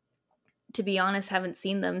 to be honest, haven't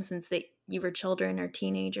seen them since you were children or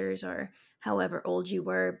teenagers or however old you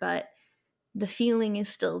were, but the feeling is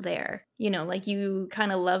still there. Like, you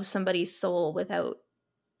kind of love somebody's soul without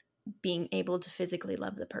being able to physically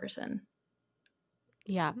love the person.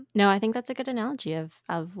 Yeah. No, I think that's a good analogy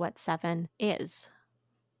of what 7 is.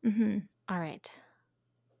 Mm-hmm. All right.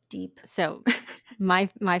 Deep. So my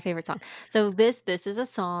favorite song. So this is a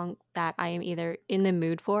song that I am either in the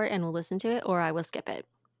mood for and will listen to it, or I will skip it.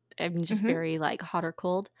 I'm just Mm-hmm. very like hot or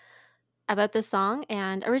cold about this song.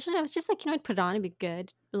 And originally I was just like, I'd put it on, it'd be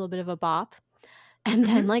good, a little bit of a bop. And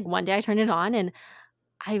then Mm-hmm. like one day I turned it on and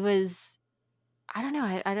I was, I don't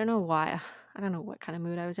know, I don't know why. I don't know what kind of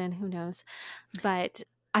mood I was in, who knows. But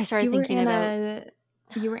I started You were thinking in about,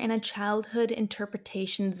 a childhood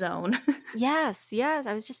interpretation zone. yes,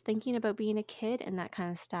 I was just thinking about being a kid and that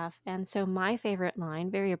kind of stuff. And so my favorite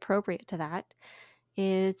line, very appropriate to that,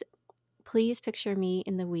 is please picture me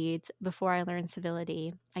in the weeds before I learned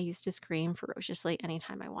civility. I used to scream ferociously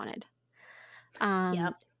anytime I wanted.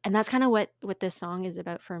 Yep. And that's kind of what this song is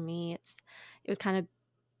about for me. It was kind of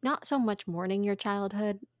not so much mourning your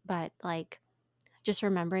childhood, but like just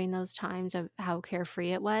remembering those times of how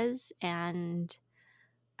carefree it was and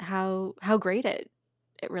how great it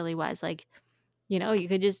really was. Like, you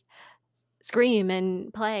could just scream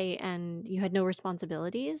and play and you had no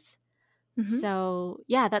responsibilities. Mm-hmm. So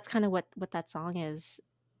yeah, that's kind of what that song is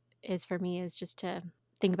for me, is just to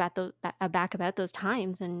think about back about those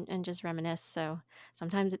times and just reminisce. So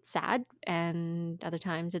sometimes it's sad and other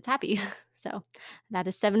times it's happy. So that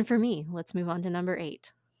is 7 for me. Let's move on to number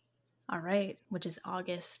 8. All right, which is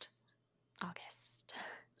August. August.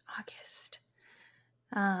 August.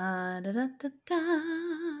 Da, da, da,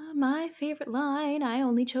 da. My favorite line, I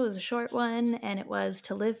only chose a short one, and it was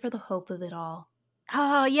to live for the hope of it all.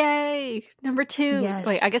 Oh, yay! Number 2.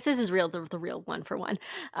 Wait, I Yes. guess this is the real one for one.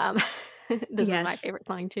 Um, this was my Yes. favorite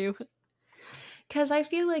line too. Because I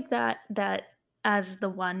feel like that as the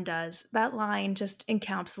one does, that line just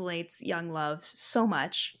encapsulates young love so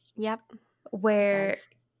much. Yep, it Where does.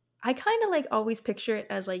 I kind of like always picture it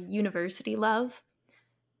as like university love,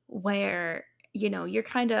 where you're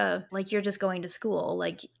kind of like, you're just going to school,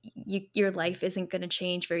 like your life isn't going to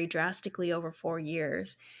change very drastically over 4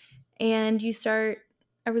 years, and you start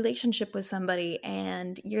a relationship with somebody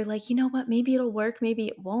and you're like, you know what, maybe it'll work, maybe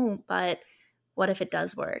it won't, but what if it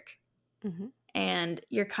does work? Hmm. And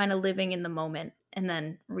you're kind of living in the moment, and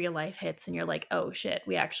then real life hits and you're like, oh shit,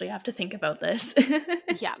 we actually have to think about this.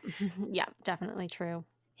 Yeah, yeah, definitely true.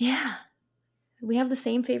 Yeah, we have the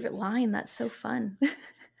same favorite line. That's so fun.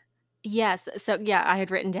 Yes. So yeah, I had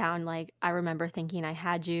written down like I remember thinking I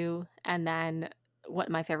had you, and then what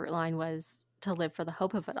my favorite line was to live for the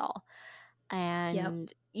hope of it all. Yep.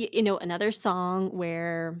 And another song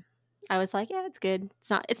where I was like, yeah, it's good.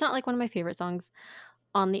 It's not like one of my favorite songs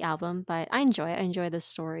on the album, but I enjoy it. I enjoy the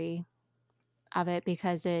story of it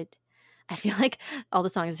because I feel like all the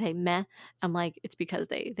songs say meh. I'm like, it's because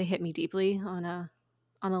they hit me deeply on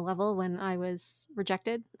a level when I was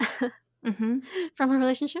rejected Mm-hmm. from a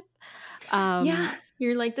relationship. Yeah, Um,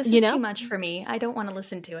 you're like, this you is too know? much for me. I don't want to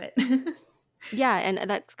listen to it. Yeah, and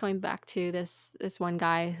that's going back to this one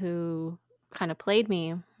guy who kind of played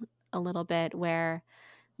me a little bit, where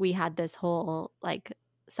we had this whole like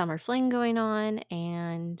summer fling going on,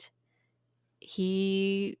 and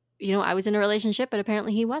he, I was in a relationship, but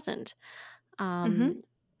apparently he wasn't. Mm-hmm.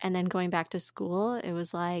 And then going back to school, it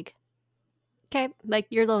was like, okay, like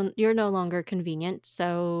you're no longer convenient,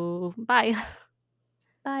 so bye.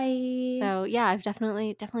 Bye. So yeah, I've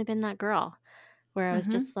definitely been that girl where I was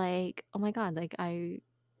Mm-hmm. just like, oh my God, like I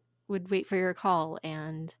would wait for your call,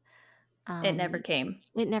 and It never um, came.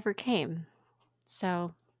 it never came.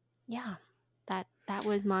 So yeah, that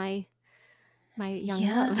was my young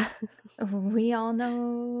Yeah. love. We all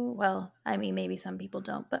know. Well, I mean, maybe some people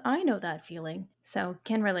don't, but I know that feeling. So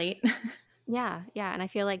can relate. Yeah, yeah, and I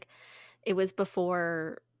feel like it was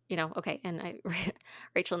before, okay, and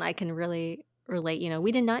Rachel and I can really relate.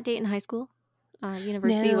 We did not date in high school.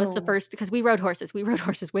 University was the No. first, because we rode horses. We rode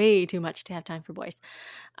horses way too much to have time for boys.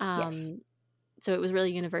 Yes. So it was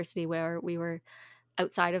really university where we were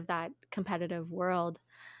outside of that competitive world,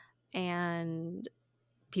 and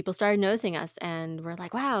people started noticing us, and we're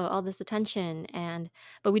like, wow, all this attention.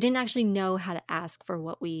 But we didn't actually know how to ask for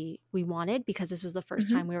what we wanted, because this was the first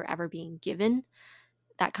Mm-hmm. time we were ever being given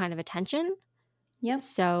that kind of attention. Yep.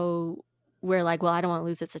 So we're like, well, I don't want to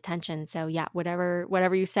lose its attention. So yeah,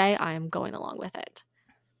 whatever you say, I am going along with it.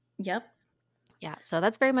 Yep. Yeah. So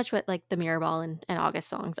that's very much what like the Mirrorball and August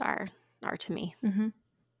songs are to me. Mm-hmm.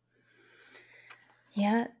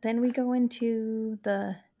 Yeah. Then we go into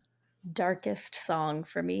the darkest song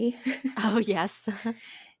for me, Oh yes.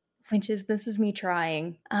 which is "This Is Me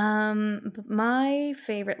Trying." But my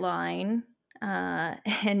favorite line,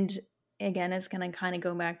 and again, is gonna kind of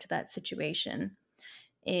go back to that situation,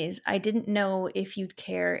 is "I didn't know if you'd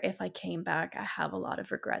care if I came back. I have a lot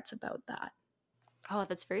of regrets about that." Oh,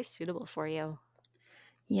 that's very suitable for you.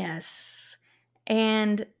 Yes.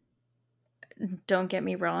 And don't get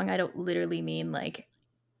me wrong, I don't literally mean like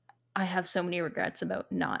I have so many regrets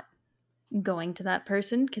about not going to that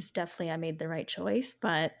person, because definitely I made the right choice,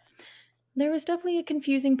 but there was definitely a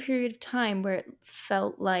confusing period of time where it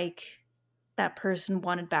felt like that person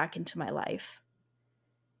wanted back into my life.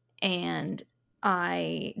 And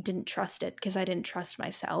I didn't trust it because I didn't trust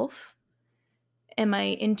myself and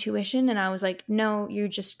my intuition. And I was like, no, you're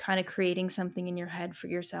just kind of creating something in your head for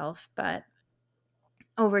yourself. But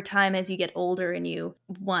over time, as you get older and you,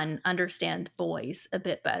 one, understand boys a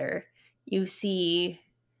bit better, you see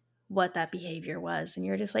what that behavior was. And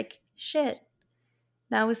you're just like, shit,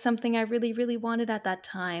 that was something I really, really wanted at that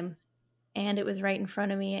time. And it was right in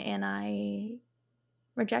front of me, and I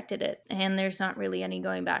rejected it. And there's not really any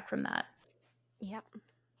going back from that. Yep.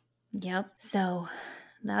 Yep. So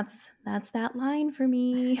that's that line for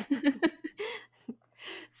me.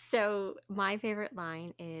 So my favorite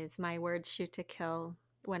line is, "My words shoot to kill.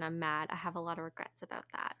 When I'm mad, I have a lot of regrets about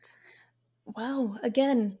that." Wow.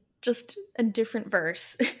 Again, just a different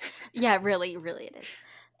verse. Yeah, really, really it is.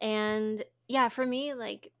 And yeah, for me,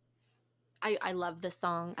 like I love this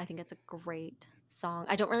song. I think it's a great song.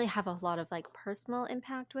 I don't really have a lot of like personal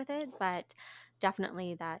impact with it, but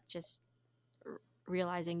definitely that just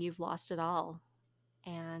realizing you've lost it all,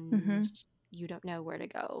 Mm-hmm. and you don't know where to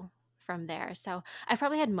go from there. So I've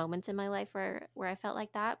probably had moments in my life where I felt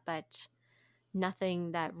like that, but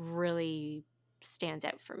nothing that really stands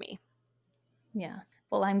out for me. Yeah.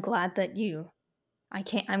 Well, I'm glad that you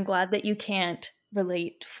can't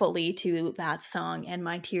relate fully to that song and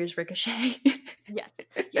My Tears Ricochet. Yes.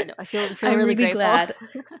 Yeah, no, I feel I'm really really grateful.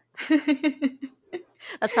 glad.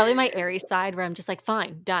 That's probably my Aries side, where I'm just like,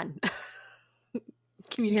 fine, done. You're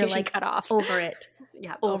Communication like, cut off. over it.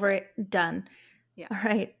 Yeah, Over over it. it. Done. Yeah. All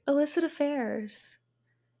right. Illicit Affairs.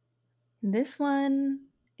 This one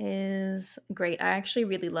is great. I actually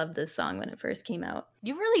really loved this song when it first came out.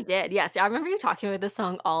 You really did. Yes. I remember you talking about this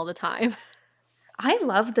song all the time. I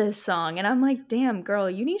love this song, and I'm like, damn, girl,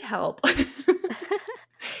 you need help.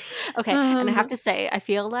 Okay. And I have um, to say, I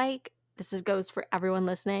feel like goes for everyone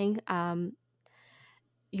listening.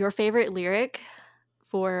 Your favorite lyric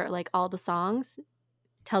for like all the songs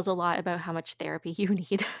tells a lot about how much therapy you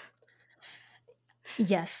need.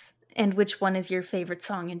 yes. And which one is your favorite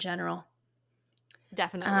song in general?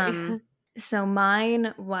 Definitely. So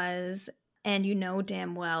mine was, "And you know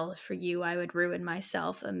damn well for you I would ruin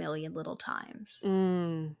myself a million little times."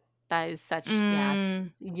 That is such, yes.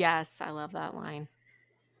 Mm, Yes, I love that line.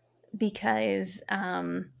 because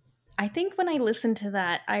I think when I listen to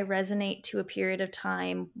that, I resonate to a period of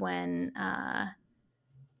time when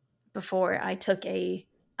before I took a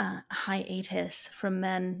hiatus from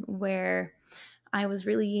men, where I was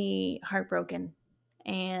really heartbroken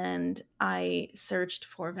and I searched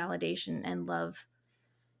for validation and love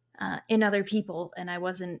in other people, and I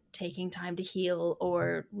wasn't taking time to heal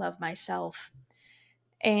or love myself.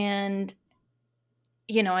 And,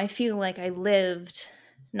 I feel like I lived,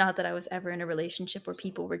 not that I was ever in a relationship where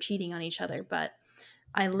people were cheating on each other, but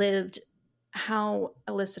I lived how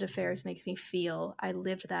illicit affairs makes me feel. I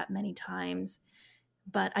lived that many times,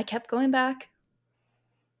 but I kept going back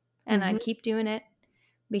and Mm-hmm. I'd keep doing it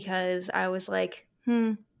because I was like,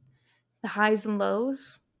 the highs and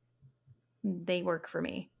lows, they work for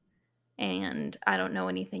me. And I don't know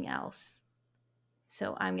anything else.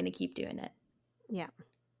 So I'm going to keep doing it. Yeah.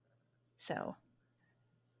 So,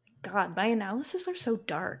 God, my analysis are so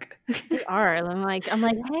dark. They are. I'm like,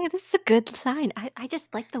 hey, this is a good sign. I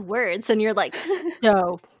just like the words. And you're like,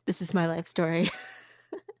 so this is my life story.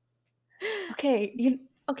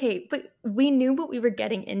 Okay, but we knew what we were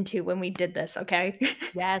getting into when we did this, okay?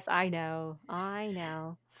 Yes, I know. I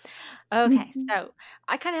know. Okay, so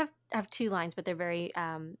I kind of have two lines, but they're very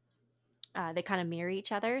they kind of mirror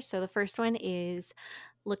each other. So the first one is,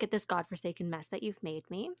 look at this godforsaken mess that you've made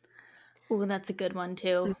me. Oh, that's a good one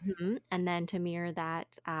too. And then to mirror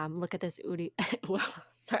that, look at this Udi. Well,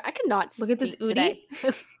 sorry, I cannot Look at this speak today.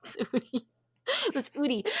 Udi. This Udi. This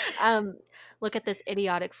Udi. Look at this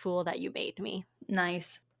idiotic fool that you made me.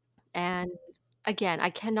 Nice. And again,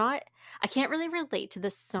 I can't really relate to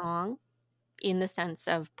this song in the sense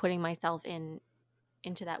of putting myself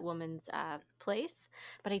into that woman's place,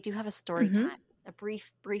 but I do have a story time, a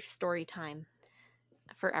brief story time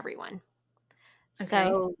for everyone. Okay.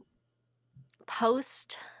 So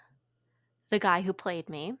post the guy who played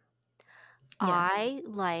me, Yes.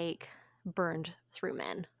 I burned through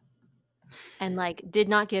men and did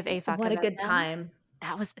not give a fuck What a about good them. time.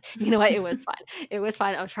 That was, you know what, it was fun. It was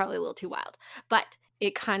fun. I was probably a little too wild, but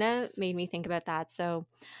it kind of made me think about that. So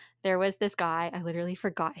there was this guy, I literally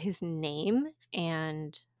forgot his name,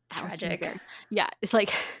 and that was Tragic. weird. Yeah, it's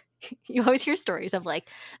like you always hear stories of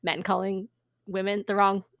men calling women the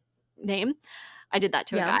wrong name. I did that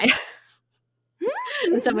to a guy.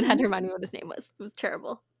 And someone had to remind me what his name was. It was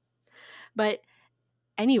terrible. But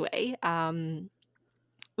anyway, I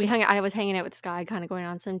was hanging out with this guy, kind of going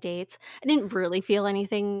on some dates. I didn't really feel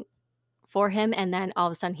anything for him, and then all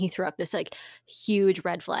of a sudden he threw up this huge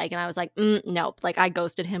red flag, and I was like, nope. I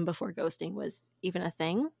ghosted him before ghosting was even a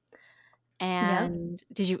thing. And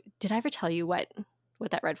did I ever tell you what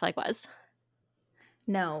that red flag was?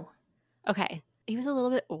 No. Okay. He was a little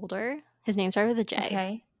bit older. His name started with a J.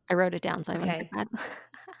 Okay. I wrote it down so I wouldn't forget.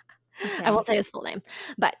 Okay. I won't say his full name.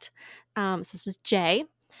 But so this was Jay.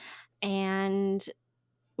 And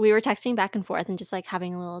we were texting back and forth and just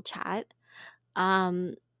having a little chat.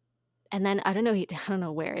 And then I don't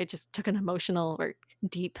know where it just took an emotional or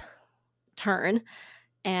deep turn.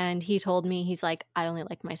 And he told me, he's like, I only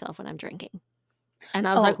like myself when I'm drinking. And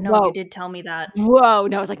I was like, no, whoa. you did tell me that. Whoa.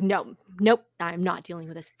 No, I was like, nope, I'm not dealing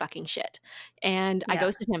with this fucking shit. And I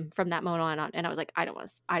ghosted him from that moment on. And I was like, I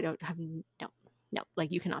don't have, no,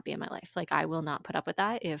 you cannot be in my life. I will not put up with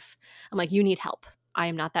that. If I'm like, you need help, I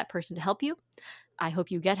am not that person to help you. I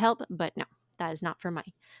hope you get help, but no, that is not for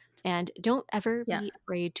me. And don't ever be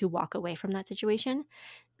afraid to walk away from that situation,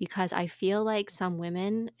 because I feel like some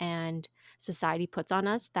women and society puts on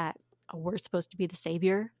us that we're supposed to be the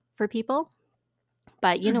savior for people.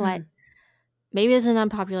 But you know what? Maybe it's an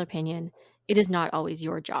unpopular opinion. It is not always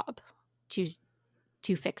your job to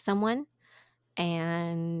fix someone.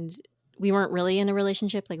 And we weren't really in a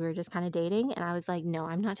relationship. We were just kind of dating. And I was like, no,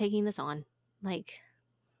 I'm not taking this on.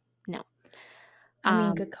 No. I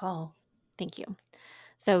mean, good call. Thank you.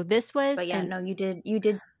 So this was. But yeah, no, you did do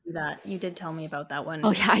that. You did tell me about that one.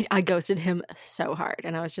 Oh yeah, I ghosted him so hard,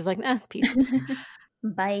 and I was just like, peace.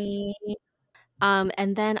 Bye.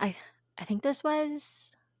 And then I think this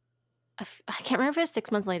was, I can't remember if it was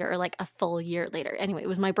 6 months later or a full year later. Anyway, it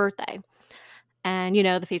was my birthday. And the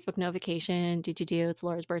Facebook notification, it's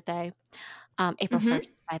Laura's birthday. April 1st,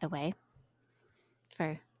 by the way,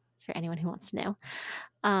 for anyone who wants to know.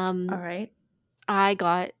 All right. I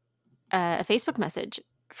got a Facebook message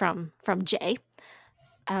from Jay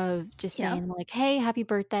of just saying hey, happy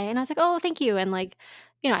birthday. And I was like, oh, thank you. And I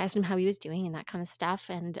asked him how he was doing and that kind of stuff.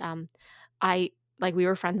 And we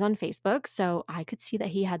were friends on Facebook, so I could see that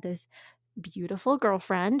he had this beautiful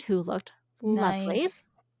girlfriend who looked lovely.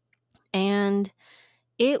 And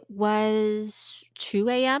it was 2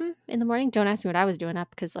 a.m. in the morning. Don't ask me what I was doing up,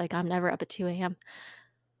 because I'm never up at 2 a.m.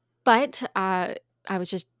 But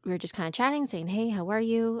we were just kind of chatting, saying, hey, how are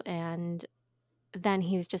you? And then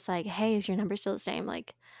he was just like, hey, is your number still the same?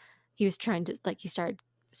 He was trying to, he started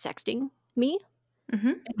sexting me.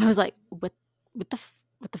 And I was like, what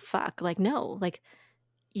the fuck? No,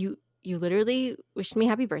 you literally wished me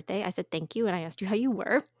happy birthday. I said thank you, and I asked you how you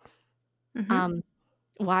were.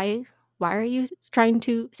 Why are you trying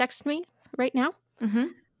to sext me right now? Mm-hmm.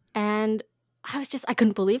 And I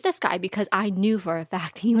couldn't believe this guy because I knew for a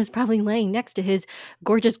fact he was probably laying next to his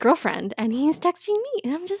gorgeous girlfriend and he's texting me.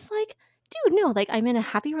 And I'm just like, dude, no, like I'm in a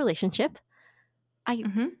happy relationship. I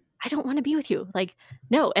Mm-hmm. I don't want to be with you. Like,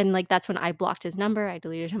 no. And like that's when I blocked his number. I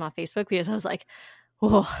deleted him off Facebook because I was like,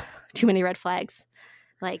 whoa, too many red flags.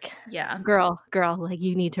 Like, Yeah. girl, like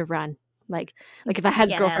you need to run. Like if I had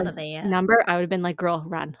his Get out girlfriend's of there. number, I would have been like, girl,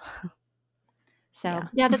 run. So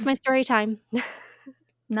Yeah. that's my story time.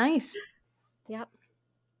 Nice. Yep.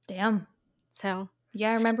 Damn. So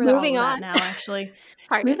Yeah, I remember all moving of that on. now, actually.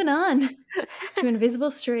 Pardon? Moving on to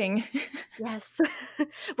Invisible String. Yes.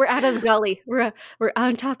 We're out of the gully. We're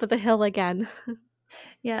on top of the hill again.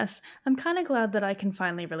 Yes. I'm kind of glad that I can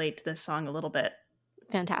finally relate to this song a little bit.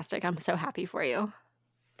 Fantastic. I'm so happy for you.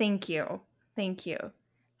 Thank you. Thank you.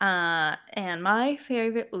 And my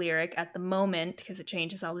favorite lyric at the moment, because it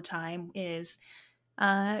changes all the time, is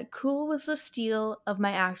cool was the steel of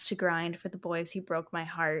my axe to grind for the boys who broke my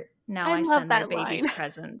heart. Now I I love send their that babies line.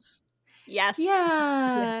 presents. Yes. Yes,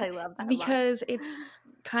 Yeah. I love that line. Because it's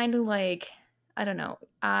kind of like, I don't know,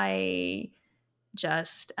 I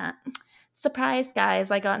just, surprise, guys,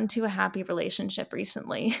 I got into a happy relationship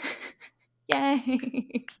recently.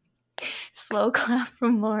 Yay. Slow clap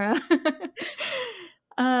from Laura.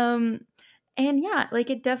 And yeah, like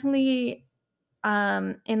it definitely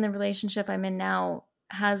in the relationship I'm in now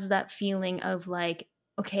has that feeling of like,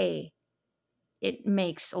 okay, it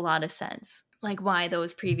makes a lot of sense. Like why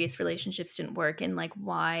those previous relationships didn't work and like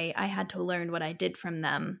why I had to learn what I did from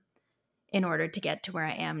them in order to get to where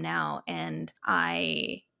I am now. And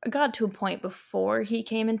I got to a point before he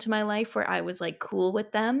came into my life where I was like cool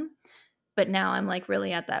with them. But now I'm like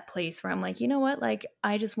really at that place where I'm like, you know what? Like,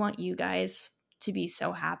 I just want you guys to be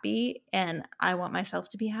so happy and I want myself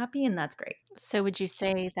to be happy. And that's great. So would you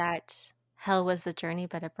say that hell was the journey,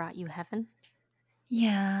 but it brought you heaven?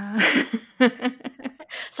 Yeah.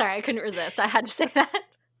 Sorry, I couldn't resist. I had to say that.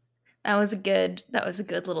 That was a good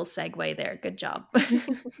little segue there. Good job. I'm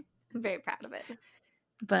very proud of it.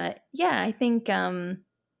 But yeah, I think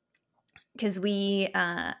because we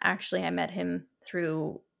actually I met him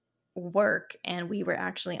through work and we were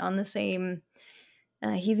actually on the same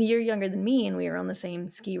he's a year younger than me and we were on the same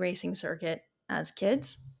ski racing circuit as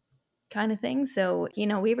kids kind of thing. So, you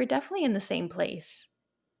know, we were definitely in the same place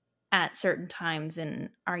at certain times in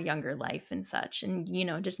our younger life and such, and, you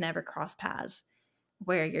know, just never cross paths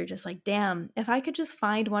where you're just like, damn, if I could just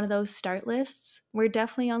find one of those start lists, we're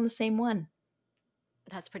definitely on the same one.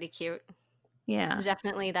 That's pretty cute. Yeah.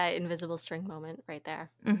 Definitely that invisible string moment right there.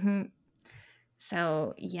 Mm-hmm.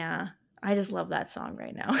 So, yeah, I just love that song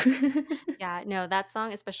right now. Yeah, no, that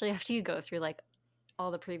song, especially after you go through like all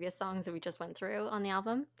the previous songs that we just went through on the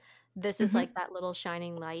album, this is Mm-hmm. like that little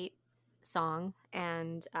shining light song.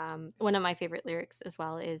 And one of my favorite lyrics as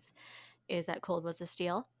well is that cold was a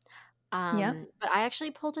steal. Yep. But I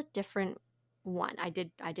actually pulled a different one. I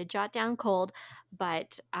did jot down cold,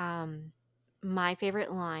 but my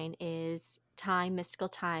favorite line is time, mystical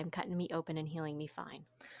time, cutting me open and healing me fine.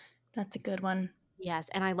 That's a good one. Yes,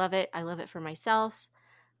 and I love it. I love it for myself.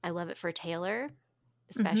 I love it for Taylor,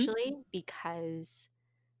 Mm-hmm. especially because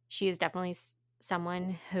she is definitely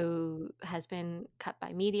someone who has been cut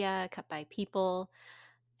by media, cut by people,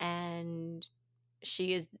 and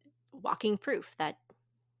she is walking proof that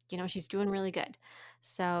she's doing really good.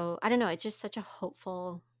 So I don't know, it's just such a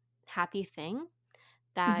hopeful, happy thing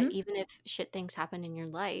that Mm-hmm. even if shit things happen in your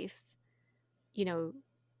life, you know,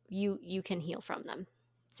 you can heal from them.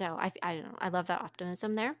 So I don't know, I love that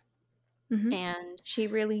optimism there. Mm-hmm. And She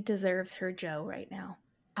really deserves her Joe right now.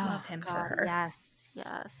 oh Love him for God, her.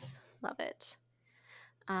 yes, love it.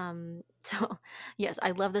 So yes,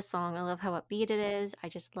 I love this song. I love how upbeat it is. I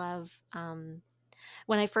just love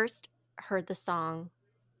when I first heard the song,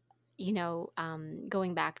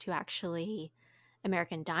 going back to actually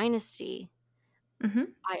American Dynasty, Mm-hmm.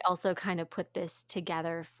 I also kind of put this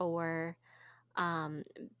together for um,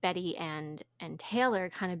 Betty and Taylor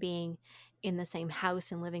kind of being in the same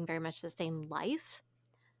house and living very much the same life.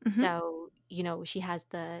 Mm-hmm. So, she has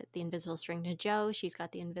the invisible string to Joe, she's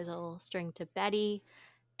got the invisible string to Betty,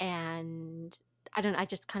 and I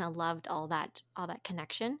just kind of loved all that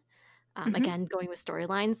connection. Mm-hmm. Again, going with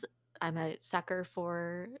storylines, I'm a sucker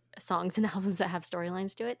for songs and albums that have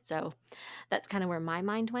storylines to it. So that's kind of where my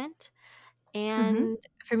mind went. Mm-hmm. And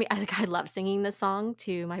for me, I love singing this song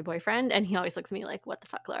to my boyfriend, and he always looks at me like, "What the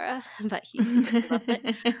fuck, Laura?" But he secretly loves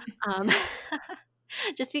it. Um,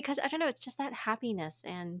 just because I don't know, it's just that happiness,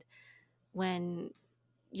 and when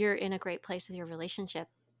you're in a great place with your relationship,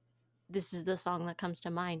 this is the song that comes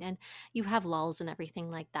to mind. And you have lulls and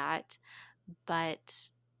everything like that, but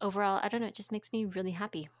overall, I don't know, it just makes me really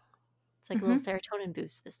happy. It's like a little Hmm. serotonin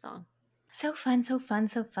boost, this song. So fun, so fun,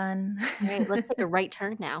 so fun. All right, let's take a right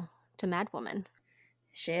turn now to Mad Woman.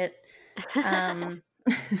 Shit. Um,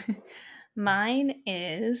 Mine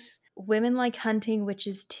is Women Like Hunting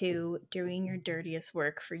Witches Too, Doing Your Dirtiest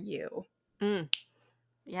Work for You. Mm,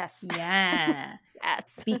 yes. Yeah.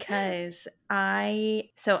 Yes. Because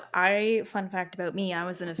fun fact about me, I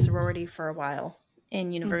was in a sorority for a while in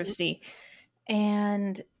Mhm. university.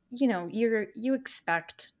 And, you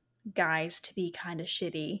expect guys to be kind of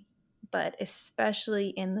shitty, but especially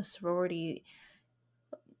in the sorority,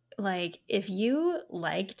 like if you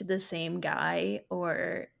liked the same guy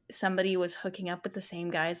or somebody was hooking up with the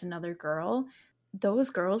same guy as another girl, those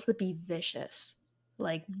girls would be vicious,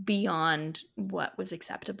 like beyond what was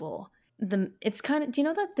acceptable. It's kind of, do you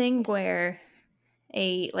know that thing where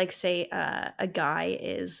a guy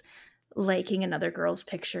is liking another girl's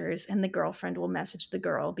pictures and the girlfriend will message the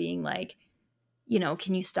girl being like,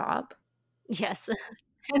 can you stop? Yes.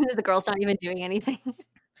 And the girl's not even doing anything.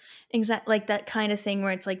 Exactly, like that kind of thing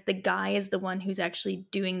where it's like the guy is the one who's actually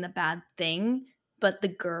doing the bad thing, but the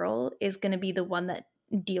girl is going to be the one that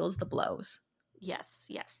deals the blows. Yes,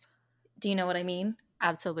 yes. Do you know what I mean?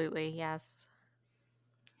 Absolutely, yes.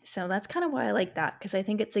 So that's kind of why I like that, because I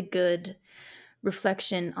think it's a good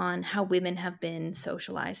reflection on how women have been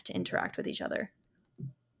socialized to interact with each other.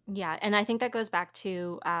 Yeah, and I think that goes back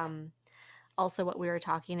to also what we were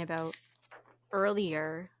talking about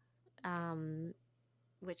earlier. Um,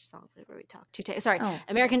 which song were we talking to? Sorry, Oh,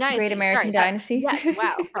 American Great Dynasty. Sorry, American Dynasty. yes.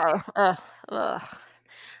 Wow. Ugh.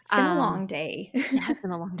 It's been a long day. It has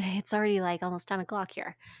been a long day. It's already like almost 10 o'clock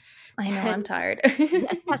here, I know, I'm and tired. yeah,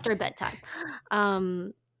 it's past our bedtime.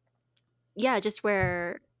 Um, yeah, just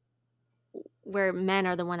where men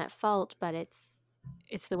are the one at fault, but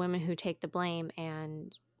it's the women who take the blame,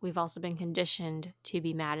 and we've also been conditioned to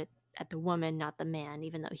be mad at the woman, not the man,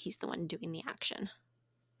 even though he's the one doing the action.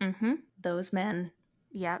 Mm-hmm. Those men.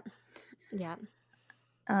 Yeah, yeah.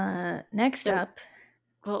 Next So, up.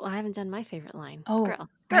 well, I haven't done my favorite line. Oh, Girl,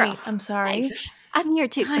 right. I'm hey, sorry. I'm here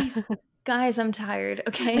too. Guys, I'm tired.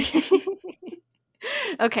 Okay.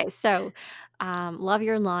 Okay, so love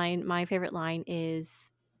your line. My favorite line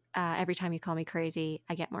is every time you call me crazy,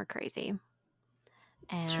 I get more crazy.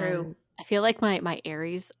 True. And I feel like my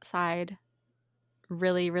Aries side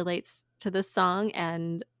really relates to this song.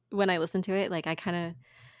 And when I listen to it, like I kind of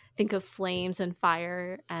think of flames and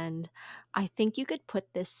fire. And I think you could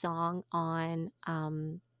put this song on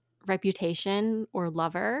Reputation or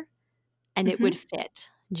Lover, and it would Hmm. fit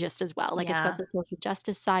just as well. Like it's got Yeah. the social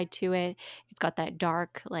justice side to it. It's got that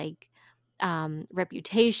dark, like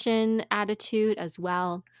reputation attitude as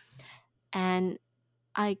well. And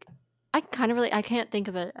I I kind of really I can't think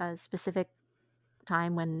of a specific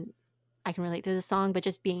time when I can relate to the song, but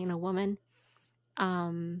just being a woman,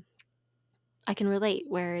 um, I can relate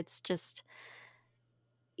where it's just,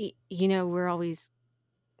 we're always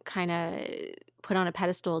kind of put on a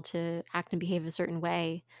pedestal to act and behave a certain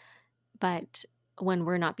way. But when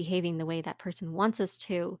we're not behaving the way that person wants us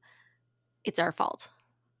to, it's our fault.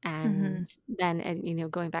 Hmm. And then,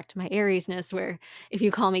 going back to my Ariesness, where if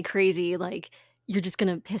you call me crazy, like you're just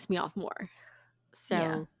going to piss me off more.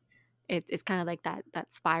 Yeah. So it's kind of like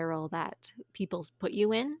that spiral that people put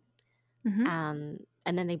you in, Hmm.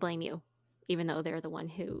 and then they blame you, even though they're the one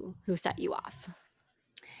who set you off.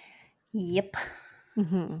 Yep.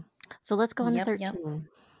 Hmm. So let's go on to Yep. Yep. 13.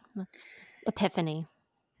 Let's Epiphany.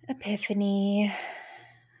 Epiphany.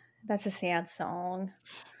 That's a sad song.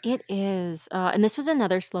 It is, and this was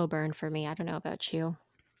another slow burn for me. I don't know about you.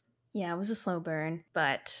 Yeah, it was a slow burn,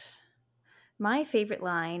 but my favorite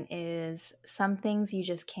line is some things you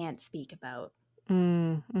just can't speak about.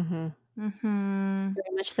 Mm-hmm. Hmm.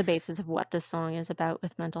 Very much the basis of what this song is about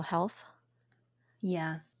with mental health.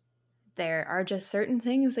 Yeah. There are just certain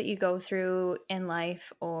things that you go through in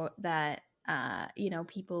life or that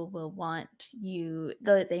people will want you,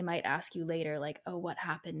 though they might ask you later, like, oh, what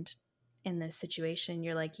happened in this situation?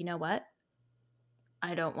 You're like, you know what?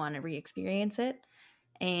 I don't want to re-experience it,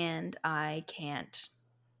 and uh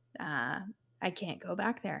I can't go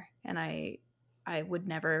back there, and I would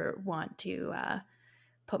never want to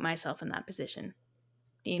put myself in that position.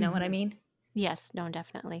 Do you know what I Hmm. mean? Yes, no,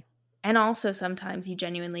 definitely. And also sometimes you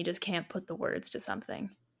genuinely just can't put the words to something.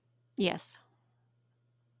 Yes.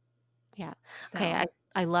 Yeah. Okay. I, So,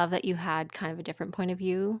 I love that you had kind of a different point of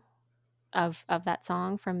view of that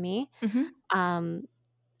song from me. mhm. Um,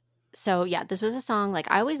 so yeah, this was a song like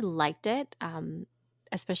I always liked it,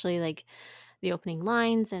 especially like the opening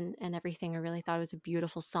lines and everything. I really thought it was a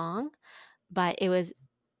beautiful song, but it was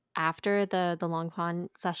after the Long Pond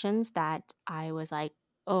sessions that I was like,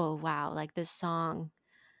 oh wow, like this song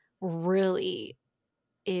really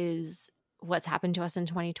is what's happened to us in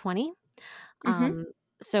 2020. Mm-hmm. Um,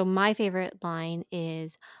 so my favorite line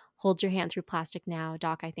is, "Hold your hand through plastic now,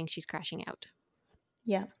 Doc, I think she's crashing out."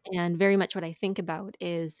 Yeah. And very much what I think about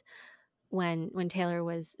is when Taylor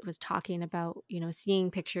was talking about,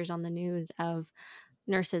 seeing pictures on the news of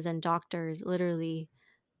nurses and doctors literally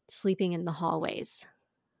sleeping in the hallways,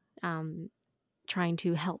 um, trying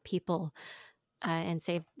to help people and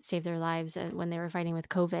save their lives when they were fighting with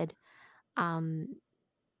COVID. Um,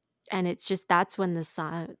 and it's just that's when this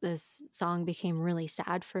song became really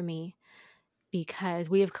sad for me, because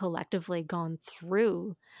we have collectively gone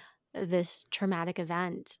through this traumatic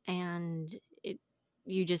event, and it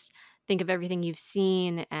you just think of everything you've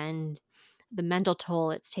seen and the mental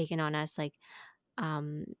toll it's taken on us, like,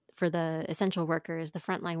 um, for the essential workers, the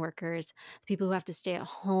frontline workers, the people who have to stay at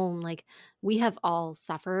home. Like, we have all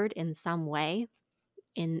suffered in some way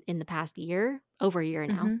in the past year, over a year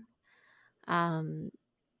now. Mm-hmm. um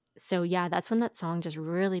so yeah, that's when that song just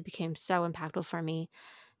really became so impactful for me,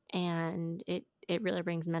 and it really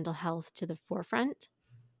brings mental health to the forefront.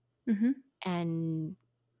 Mm-hmm. And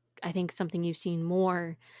I think something you've seen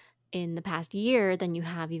more in the past year than you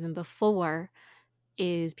have even before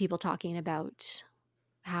is people talking about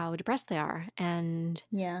how depressed they are,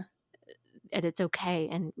 Yeah. and it's okay.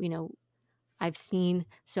 And I've seen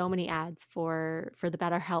so many ads for the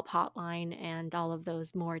BetterHelp hotline and all of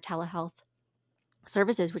those more telehealth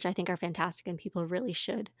services, which I think are fantastic and people really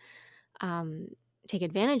should um, take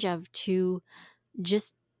advantage of, to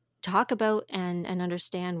just talk about and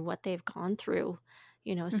understand what they've gone through.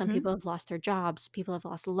 Some Mm-hmm. people have lost their jobs, people have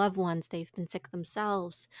lost loved ones, they've been sick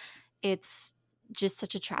themselves. It's just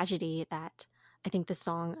such a tragedy that I think the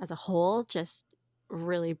song as a whole just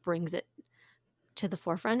really brings it to the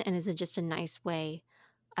forefront and is just a nice way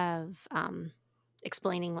of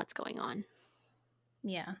explaining what's going on.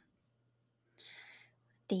 Yeah.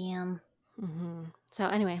 Damn. So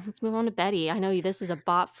anyway, let's move on to Betty. I know this is a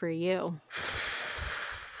bop for you.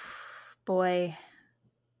 Boy.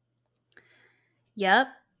 Yep.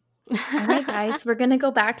 All right, guys, we're gonna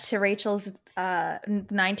go back to Rachel's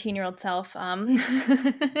 19-year-old self.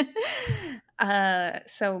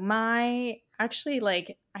 So my actually,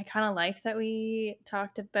 like, I kind of like that we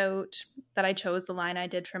talked about that. I chose the line I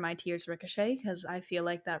did for My Tears Ricochet because I feel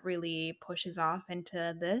like that really pushes off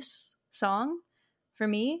into this song for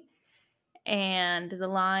me. And the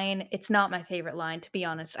line, it's not my favorite line, to be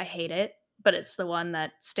honest. I hate it, but it's the one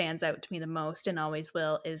that stands out to me the most and always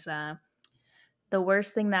will. Is the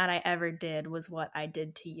worst thing that I ever did was what I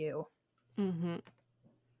did to you. Mm-hmm.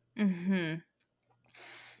 Mm-hmm.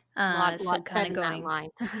 So Lot kind said of in that going, line.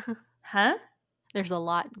 huh? There's a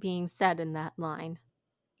lot being said in that line.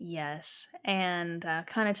 Yes. And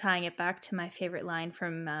kind of tying it back to my favorite line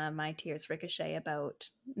from My Tears Ricochet about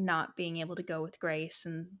not being able to go with grace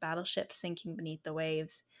and battleships sinking beneath the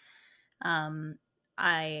waves. Um,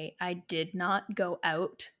 I did not go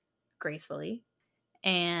out gracefully.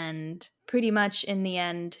 And pretty much in the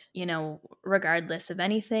end, regardless of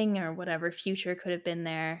anything or whatever future could have been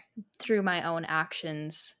there, through my own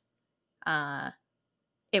actions, uh,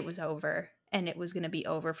 it was over and it was going to be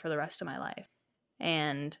over for the rest of my life.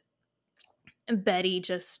 And Betty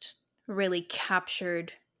just really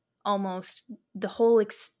captured almost the whole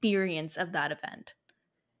experience of that event,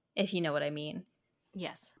 if you know what I mean.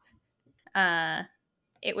 Yes. Uh,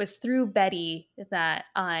 it was through Betty that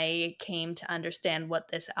I came to understand what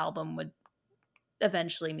this album would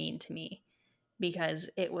eventually mean to me, because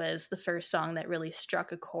it was the first song that really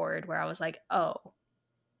struck a chord where I was like, oh,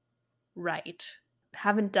 right.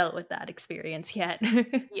 Haven't dealt with that experience yet.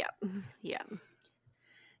 Yeah. Yeah.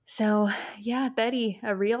 So, yeah, Betty,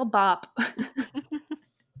 a real bop.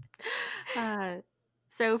 uh,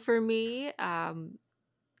 so for me,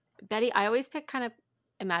 Betty, I always kind of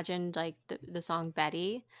imagined like the song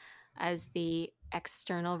Betty as the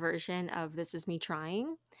external version of This Is Me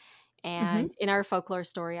Trying. Mm-hmm. And in our folklore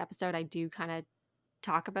story episode, I do kind of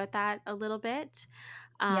talk about that a little bit.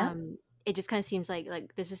 Yeah. It just kind of seems like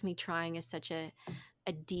This Is Me Trying is such a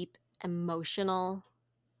deep emotional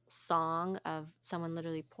song of someone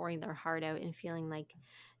literally pouring their heart out and feeling like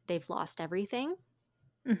they've lost everything.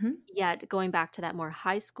 Mm-hmm. Yet going back to that more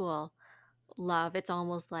high school love, it's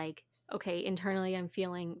almost like, okay, internally I'm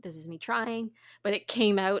feeling This Is Me Trying, but it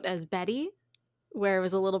came out as Betty, where it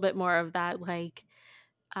was a little bit more of that, like,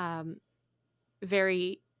 um,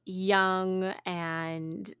 very young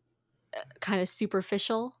and kind of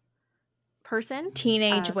superficial person.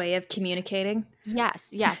 Teenage Uh, way of communicating.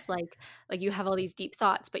 yes, like you have all these deep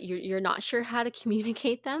thoughts, but you're not sure how to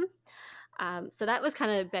communicate them. So that was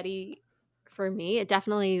kind of Betty for me, it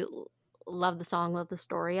definitely love the song, love the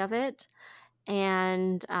story of it.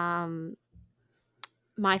 And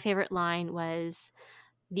my favorite line was,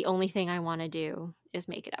 "The only thing I want to do is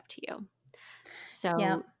make it up to you."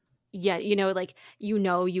 Yeah. So, yeah, like,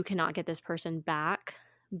 you cannot get this person back,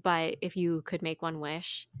 but if you could make one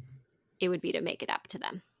wish, it would be to make it up to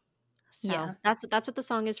them. So Yeah. that's what the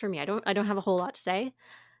song is for me. I don't have a whole lot to say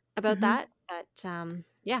about Hmm. that, but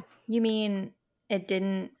yeah. You mean it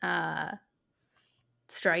didn't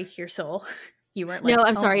strike your soul? You weren't No, like,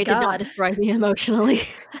 I'm oh my sorry, it did not God. destroy me emotionally.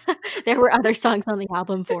 There were other songs on the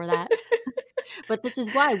album for that. But this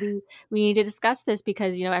is why we need to discuss this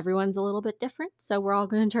because, everyone's a little bit different, so we're all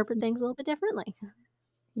gonna interpret things a little bit differently.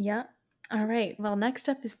 Yeah. All right. Well, next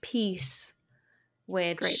up is Peace,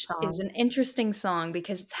 Great which is song. an interesting song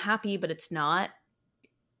because it's happy, but it's not.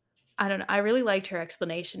 I don't know. I really liked her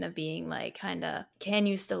explanation of being like, kind of, can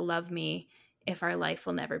you still love me if our life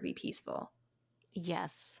will never be peaceful?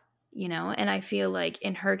 Yes. And I feel like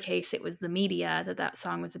in her case, it was the media that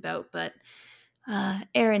song was about. But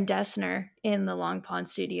Aaron Dessner in the Long Pond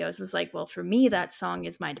Studios was like, well, for me, that song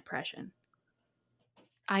is my depression.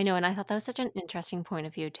 I know, and I thought that was such an interesting point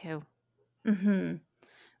of view too. Hmm.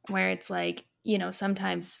 Where it's like,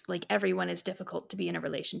 sometimes like everyone is difficult to be in a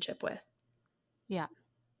relationship with, Yeah.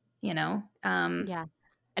 you know? Yeah.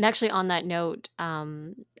 And actually on that note,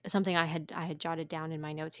 something I had jotted down in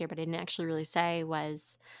my notes here, but I didn't actually really say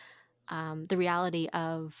was the reality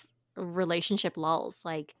of relationship lulls.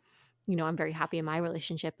 Like, I'm very happy in my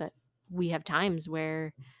relationship, but we have times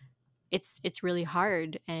where it's really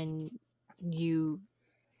hard and you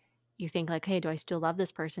you think like, hey, do I still love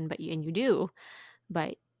this person? And you do,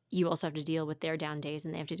 but you also have to deal with their down days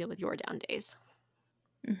and they have to deal with your down days.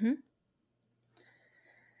 hmm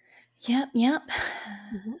Yep, yep.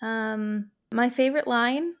 Mhm. My favorite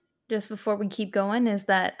line, just before we keep going, is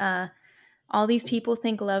that all these people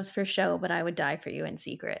think love's for show, but I would die for you in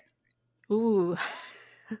secret. Ooh.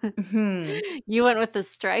 Hmm. You went with the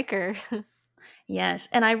striker. Yes,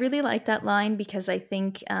 and I really like that line because I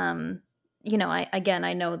think,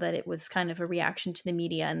 I know that it was kind of a reaction to the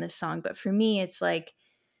media in this song, but for me, it's like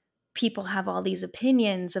people have all these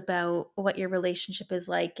opinions about what your relationship is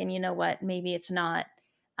like, and you know what? Maybe it's not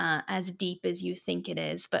as deep as you think it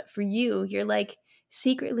is, but for you, you're like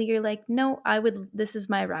secretly, you're like, no, I would. This is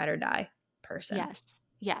my ride or die person, Yes.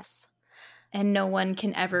 Yes. and no one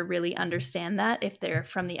can ever really understand that if they're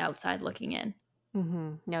from the outside looking in.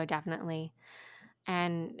 No, definitely.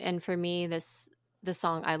 And for me, this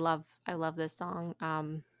song, I love this song.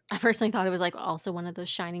 I personally thought it was like also one of those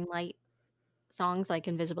shining light songs like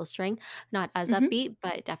Invisible String, not as Hmm. upbeat,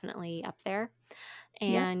 but definitely up there.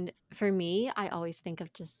 Yep. And for me, I always think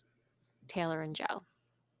of just Taylor and Joe.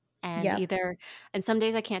 And Yep. either and some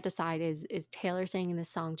days I can't decide, is Taylor singing this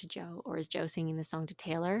song to Joe or is Joe singing this song to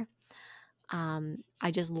Taylor?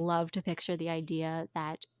 I just love to picture the idea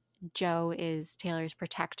that Joe is Taylor's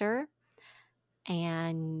protector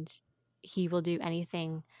and he will do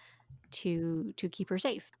anything to keep her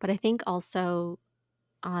safe. But I think also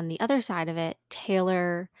on the other side of it,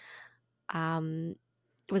 Taylor um,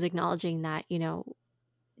 was acknowledging that,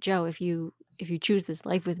 Joe, if you choose this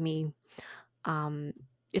life with me, um,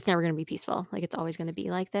 it's never going to be peaceful. Like it's always going to be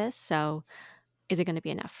like this. So is it going to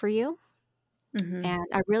be enough for you? Hmm. And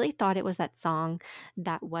I really thought it was that song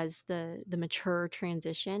that was the mature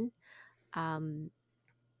transition um,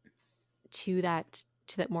 to that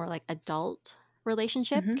more like adult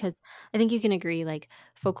relationship Hmm. because I think you can agree like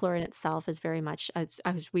folklore in itself is very much as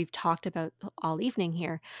we've talked about all evening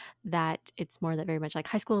here that it's more that very much like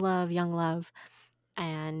high school love, young love,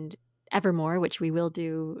 and Evermore, which we will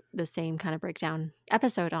do the same kind of breakdown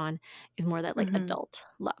episode on, is more that like Hmm. adult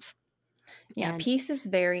love. Yeah, And Peace is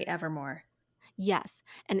very Evermore. yes,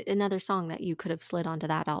 and another song that you could have slid onto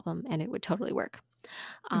that album and it would totally work.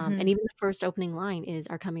 And Hmm. even the first opening line is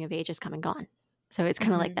 "Our coming of age is come and gone." So it's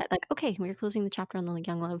kind of like Hmm. that, like, okay, we're closing the chapter on the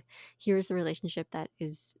young love. Here's the relationship that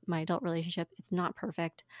is my adult relationship. It's not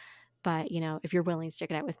perfect, but if you're willing to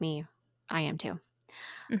stick it out with me, I am too.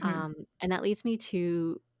 Hmm. And that leads me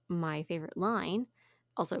to my favorite line,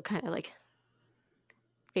 also kind of like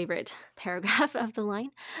favorite paragraph of the line.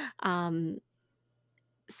 Um,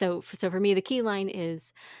 so for me, the key line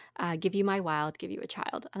is, "Give you my wild, give you a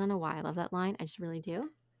child." I don't know why I love that line. I just really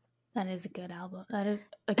do. That is a good album. That is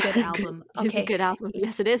a good Good. album. It's a Okay. good album.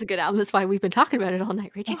 Yes, it is a good album. That's why we've been talking about it all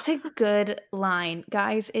night, Rachel. It's a good line.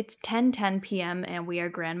 Guys, it's 10:10 p.m. and we are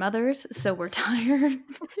grandmothers, so we're tired.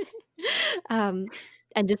 um,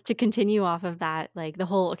 and just to continue off of that, like the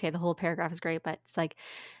whole paragraph is great, but it's like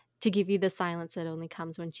to give you the silence that only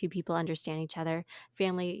comes when two people understand each other.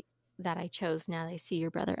 Family that I chose, now they see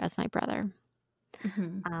your brother as my brother.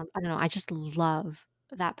 Mhm. I don't know, I just love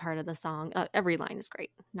that part of the song. Every line is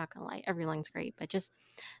great, not gonna lie, every line's great, but just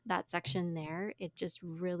that section there, it just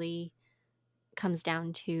really comes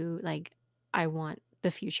down to, like, I want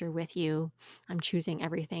the future with you. I'm choosing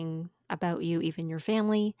everything about you, even your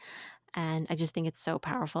family, and I just think it's so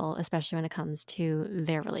powerful, especially when it comes to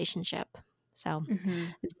their relationship. So,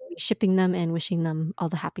 Mhm. it's me shipping them and wishing them all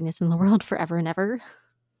the happiness in the world forever and ever.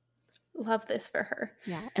 Love this for her.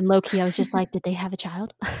 Yeah, and low key, I was just like, "Did they have a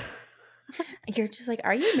child?" You're just like,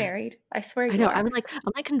 "Are you married? I swear I you know, are." I'm, like,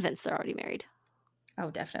 convinced they're already married. Oh,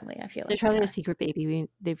 definitely. I feel There's like they probably a are. secret baby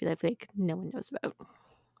they'd be like, no one knows about.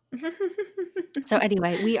 So,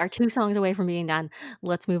 anyway, we are 2 songs away from being done.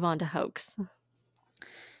 Let's move on to Hoax.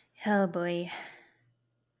 Oh boy.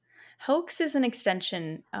 Hoax is an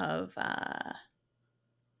extension of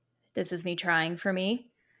This Is Me Trying for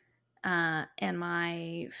me. And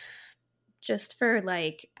just for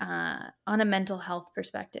like on a mental health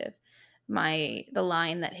perspective, the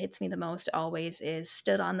line that hits me the most always is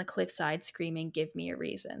stood on the cliffside screaming, "Give me a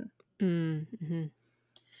reason." Mhm.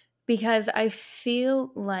 Because I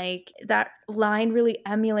feel like that line really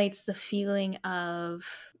emulates the feeling of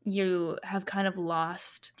you have kind of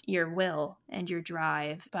lost your will and your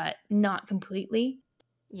drive, but not completely.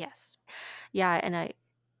 Yes. Yeah, and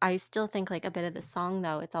I still think, like, a bit of the song,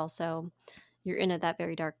 though, it's also you're in at that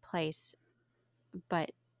very dark place,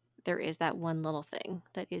 but there is that one little thing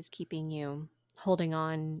that is keeping you holding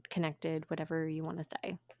on, connected, whatever you wanna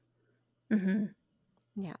say. Hmm.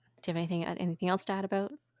 Yeah. Do you have anything else to add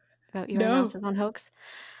about your No, analysis on Hoax?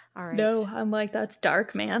 no, Alright. I'm like, that's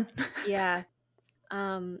dark, man. Yeah.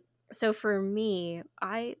 Um, so for me,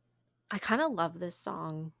 I kinda love this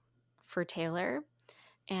song for Taylor,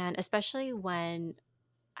 and especially when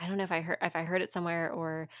I don't know if I heard it somewhere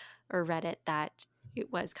or read it that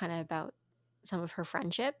it was kinda about some of her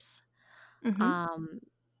friendships, Hmm. um,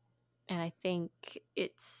 and I think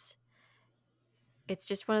it's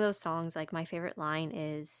just one of those songs, like, my favorite line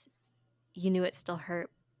is, "You knew it still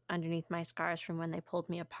hurt underneath my scars from when they pulled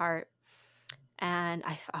me apart," and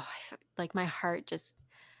like, my heart just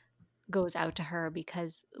goes out to her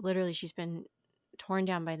because literally she's been torn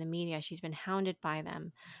down by the media. She's been hounded by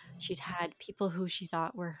them. She's had people who she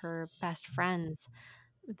thought were her best friends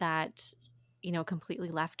that, completely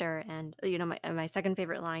left her. And, my second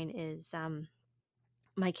favorite line is,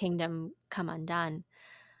 "My kingdom come undone."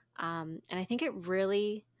 And I think it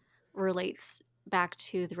really relates back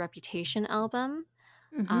to the Reputation album,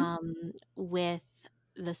 Hmm. with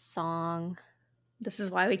the song. This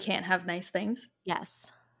is why we can't have nice things.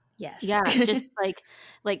 Yes. Yes. Yeah, just like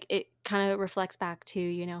it kind of reflects back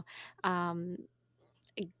to, um,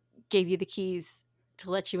 it gave you the keys to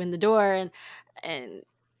let you in the door, and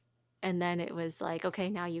and then it was like, okay,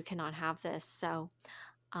 now you cannot have this. So,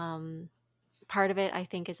 um, part of it I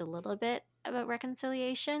think is a little bit about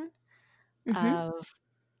reconciliation Hmm. of,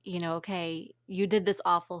 okay, you did this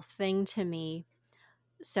awful thing to me.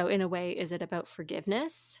 So in a way, is it about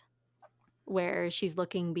forgiveness where she's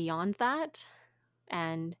looking beyond that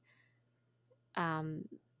and um,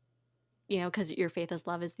 because your faith as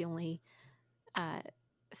love is the only uh,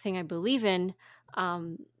 thing I believe in,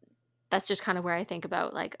 um, that's just kind of where I think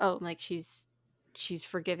about like, oh, like she's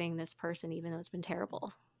forgiving this person even though it's been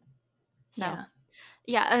terrible. So Yeah.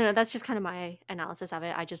 yeah, I don't know. That's just kind of my analysis of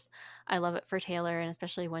it. I love it for Taylor, and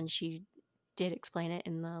especially when she did explain it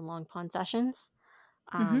in the Long Pond sessions.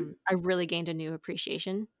 Hmm. I really gained a new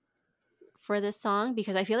appreciation for this song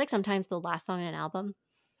because I feel like sometimes the last song in an album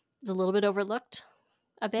is a little bit overlooked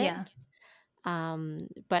a bit. Yeah.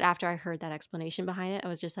 But after I heard that explanation behind it, I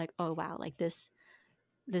was just like, oh wow, like this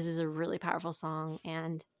is a really powerful song,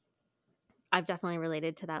 and I've definitely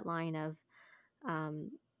related to that line of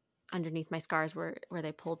um, underneath my scars where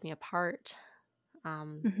they pulled me apart,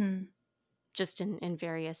 um, Hmm. just in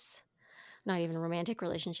various, not even romantic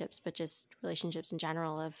relationships, but just relationships in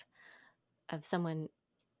general of someone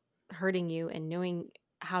hurting you and knowing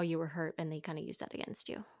how you were hurt, and they kind of use that against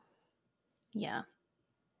you. Yeah.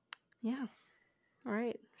 Yeah. All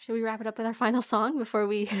right. Should we wrap it up with our final song before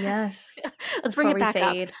we Yes. let's bring Before it we back up.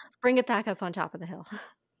 fade. Bring it back up on top of the hill.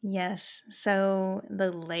 Yes. So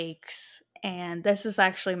the lakes. And this is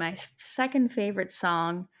actually my second favorite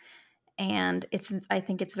song. And I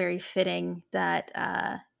think it's very fitting that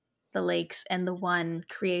the lakes and the one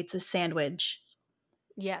creates a sandwich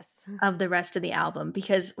Yes. of the rest of the album.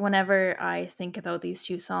 Because whenever I think about these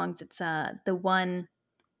two songs, it's the one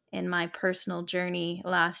in my personal journey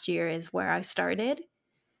last year is where I started,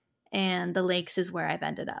 and the lakes is where I've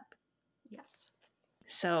ended up. Yes.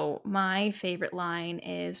 So my favorite line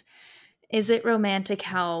is it romantic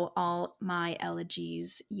how all my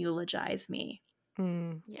elegies eulogize me?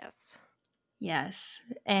 Yes. Yes.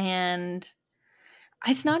 And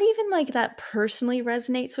it's not even like that personally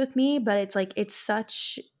resonates with me, but it's like it's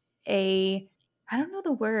such a I don't know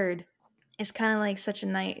the word. It's kind of like such a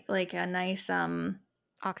nice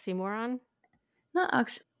Oxymoron.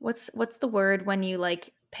 not what's the word when you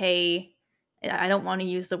like pay I don't want to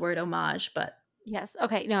use the word homage, but Yes.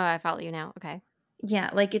 Okay. No, I follow you now. Okay. yeah,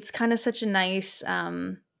 like it's kind of such a nice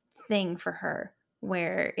thing for her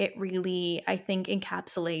where it really I think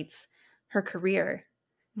encapsulates her career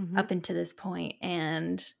Mm-hmm. up into this point.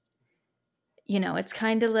 And you know, it's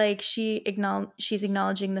kind of like she's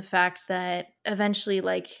acknowledging the fact that eventually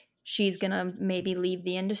like she's going to maybe leave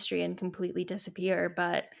the industry and completely disappear,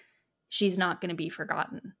 but she's not going to be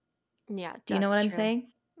forgotten. Yeah, Do you know what that's I'm true. saying?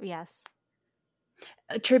 Yes.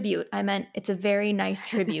 A tribute. I meant it's a very nice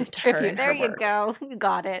tribute to her Tribute. and There her you work. go. You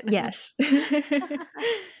got it. Yes.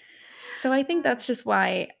 So I think that's just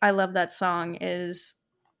why I love that song is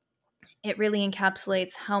it really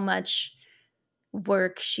encapsulates how much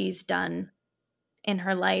work she's done in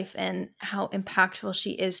her life and how impactful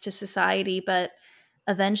she is to society, but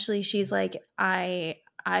eventually she's like I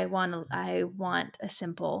want a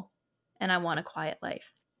simple and I want a quiet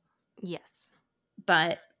life. Yes.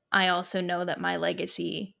 But I also know that my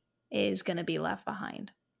legacy is going to be left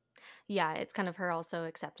behind. Yeah, it's kind of her also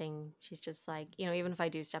accepting. She's just like, even if I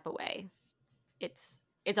do step away,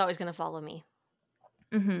 it's always going to follow me.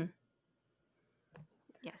 Mhm.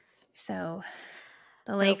 Yes. So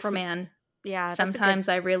the So lakes, from man. yeah, that's a good. Sometimes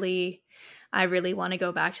I really want to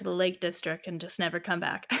go back to the Lake District and just never come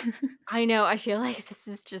back. I know. I feel like this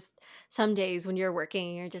is just some days when you're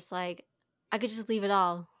working, you're just like, I could just leave it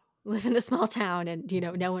all, live in a small town, and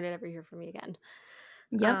no one would ever hear from me again.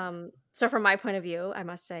 Yep. So from my point of view, I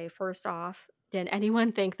must say, first off, did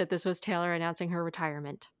anyone think that this was Taylor announcing her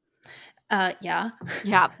retirement? Yeah.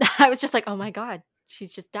 Yeah, I was just like, oh my God,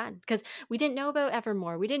 she's just done. Because we didn't know about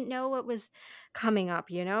Evermore. We didn't know what was coming up,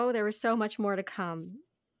 There was so much more to come.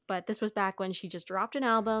 But this was back when she just dropped an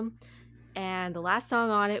album, and the last song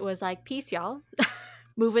on it was like, peace, y'all.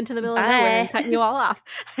 Moving to the middle of nowhere and Bye. cutting you all off.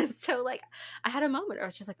 And so, like, I had a moment where I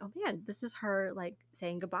was just like, oh man, this is her, like,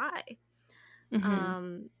 saying goodbye. Mhm.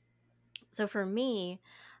 Um, so for me,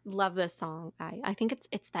 love this song. I think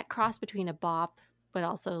it's that cross between a bop, but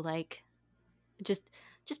also like just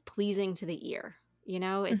just pleasing to the ear. It's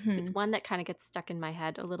Mhm. one that kind of gets stuck in my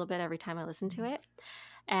head a little bit every time I listen to it.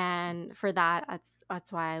 And for that,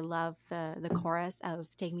 that's why I love the chorus of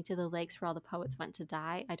 "Take me to the lakes where all the poets went to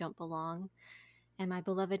die. I don't belong, and my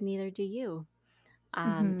beloved, neither do you."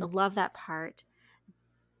 I Mhm. love that part,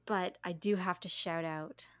 but I do have to shout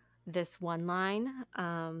out this one line.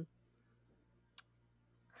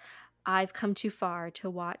 I've come too far to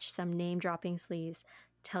watch some name dropping sleaze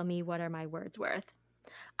tell me what are my words worth.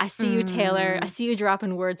 I see you, Taylor. I Mm. see you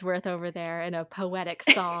dropping Wordsworth over there in a poetic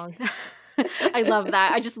song. I love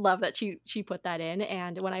that. I just love that she put that in.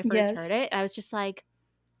 And when I first heard Yes. it, I was just like,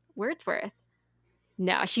 Wordsworth.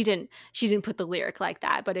 No, she didn't put the lyric like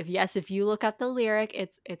that. But if you look up the lyric,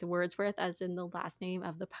 it's Wordsworth as in the last name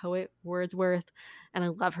of the poet Wordsworth. And I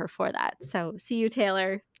love her for that. So see you,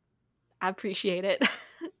 Taylor. I appreciate it.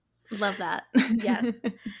 Love that. Yes.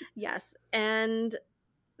 Yes. And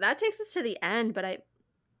that takes us to the end, but I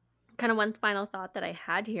kind of one final thought that I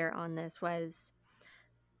had here on this was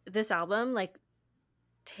this album, like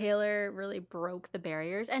Taylor really broke the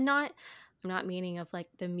barriers and I'm not meaning of like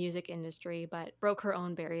the music industry, but broke her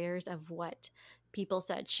own barriers of what people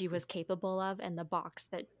said she was capable of and the box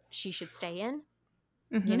that she should stay in.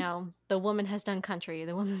 Mhm. The woman has done country,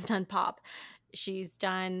 the woman's done pop. She's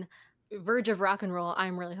done verge of rock and roll.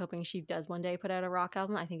 I'm really hoping she does one day put out a rock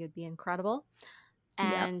album. I think it'd be incredible.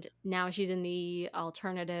 Yep. And now she's in the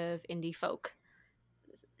alternative indie folk.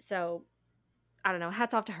 So I don't know,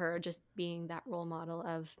 hats off to her just being that role model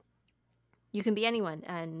of you can be anyone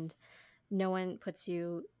and no one puts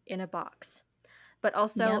you in a box. But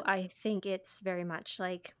also, Yep. I think it's very much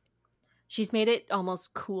like she's made it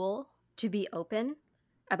almost cool to be open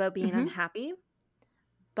about being Mhm. unhappy,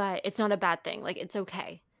 but it's not a bad thing. Like, it's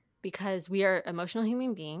okay because we are emotional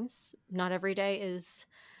human beings. Not every day is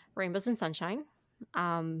rainbows and sunshine.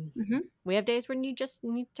 Um, Mhm. we have days when you just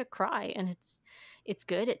need to cry, and it's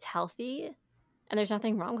good, it's healthy, and there's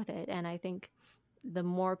nothing wrong with it. And I think the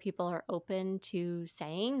more people are open to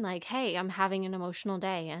saying like, hey, I'm having an emotional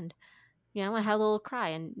day and I had a little cry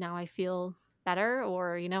and now I feel better,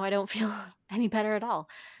 or I don't feel any better at all.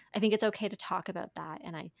 I think it's okay to talk about that,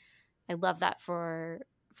 and I love that for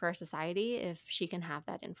our society if she can have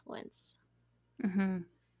that influence. Mhm.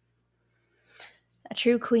 A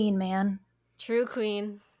true queen, man. True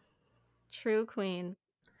queen. True queen.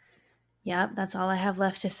 Yep, that's all I have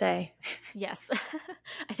left to say. Yes.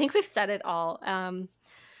 I think we've said it all.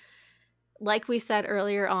 Like we said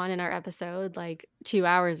earlier on in our episode, like 2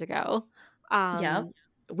 hours ago, Yep. um,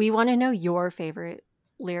 we want to know your favorite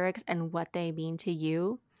lyrics and what they mean to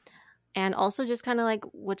you. And also just kind of like,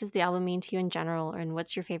 what does the album mean to you in general? And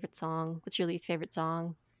what's your favorite song? What's your least favorite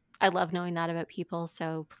song? I love knowing that about people.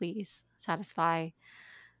 So please satisfy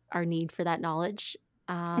our need for that knowledge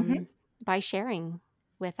Hmm. by sharing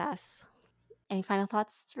with us. Any final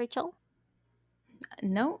thoughts, Rachel?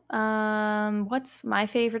 No. What's my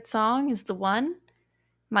favorite song is The One.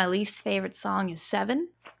 My least favorite song is Seven.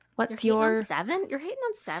 You're What's hating on your Seven? You're hating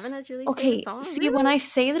on Seven as your least favorite Okay, song? see, when Really? I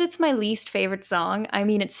say that it's my least favorite song, I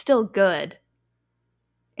mean it's still good.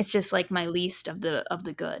 It's just like my least of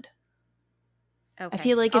the good. I Okay,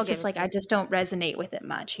 feel like I'll it's give just it like to I you. just don't resonate with it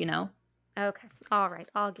much, you know? Okay, all right,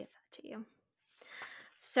 I'll give that to you.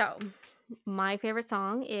 So, my favorite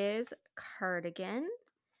song is Cardigan.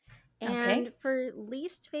 And Okay. for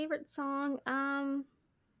least favorite song, I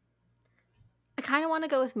kind of want to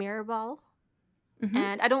go with Mirror Ball. Mhm.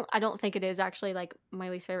 And I don't think it is actually like my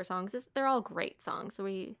least favorite songs. They're all great songs. So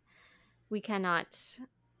we cannot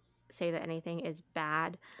say that anything is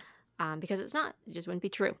bad because it's not. It just wouldn't be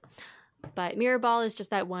true. But Mirror Ball is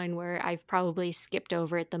just that one where I've probably skipped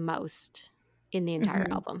over it the most in the entire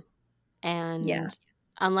Mhm. album. Yeah. And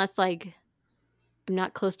unless like I'm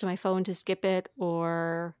not close to my phone to skip it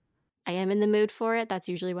or I am in the mood for it, that's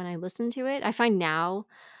usually when I listen to it. I find now,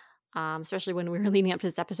 especially when we were leading up to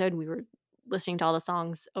this episode, we were listening to all the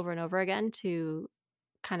songs over and over again to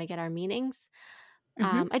kind of get our meanings.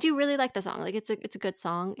 Mhm. I do really like the song. Like it's a good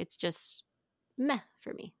song. It's just meh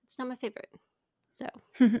for me. It's not my favorite. So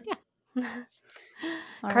yeah.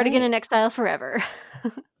 All Cardigan right. in Exile forever.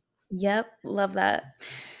 Yep, love that.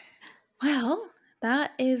 Well,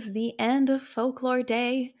 that is the end of Folklore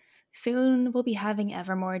Day. Soon we'll be having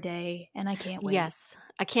Evermore Day, and I can't wait. Yes.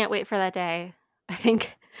 I can't wait for that day. I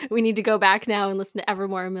think we need to go back now and listen to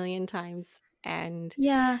Evermore a million times and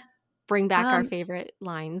Yeah. bring back our Um favorite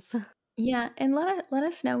lines. yeah, and let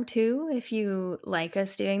us know too if you like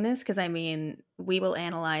us doing this cuz I mean, we will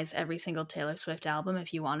analyze every single Taylor Swift album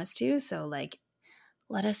if you want us to, so like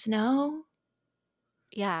let us know.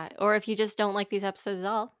 Yeah. Or if you just don't like these episodes at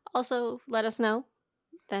all, also let us know.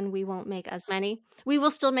 Then we won't make as many. We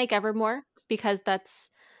will still make Evermore because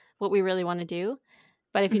that's what we really want to do.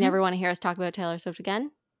 But if you Mhm. never want to hear us talk about Taylor Swift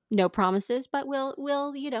again, no promises, but we'll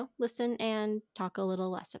listen and talk a little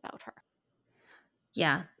less about her.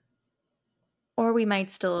 Yeah. Or we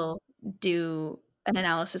might still do an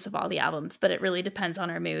analysis of all the albums, but it really depends on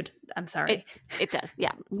our mood. I'm It sorry. it does.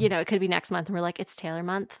 Yeah. It could be next month and we're like, it's Taylor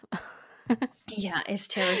month. Yeah, it's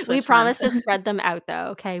Taylor We Swift month. promise to spread them out though,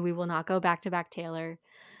 okay? We will not go back to back Taylor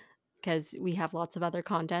because we have lots of other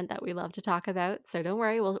content that we love to talk about. So don't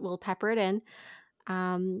worry, we'll pepper it in.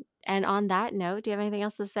 And on that note, do you have anything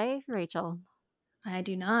else to say, Rachel? I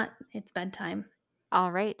do not. It's bedtime.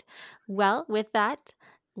 All right. Well, with that,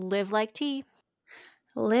 live like tea.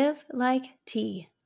 Live like tea.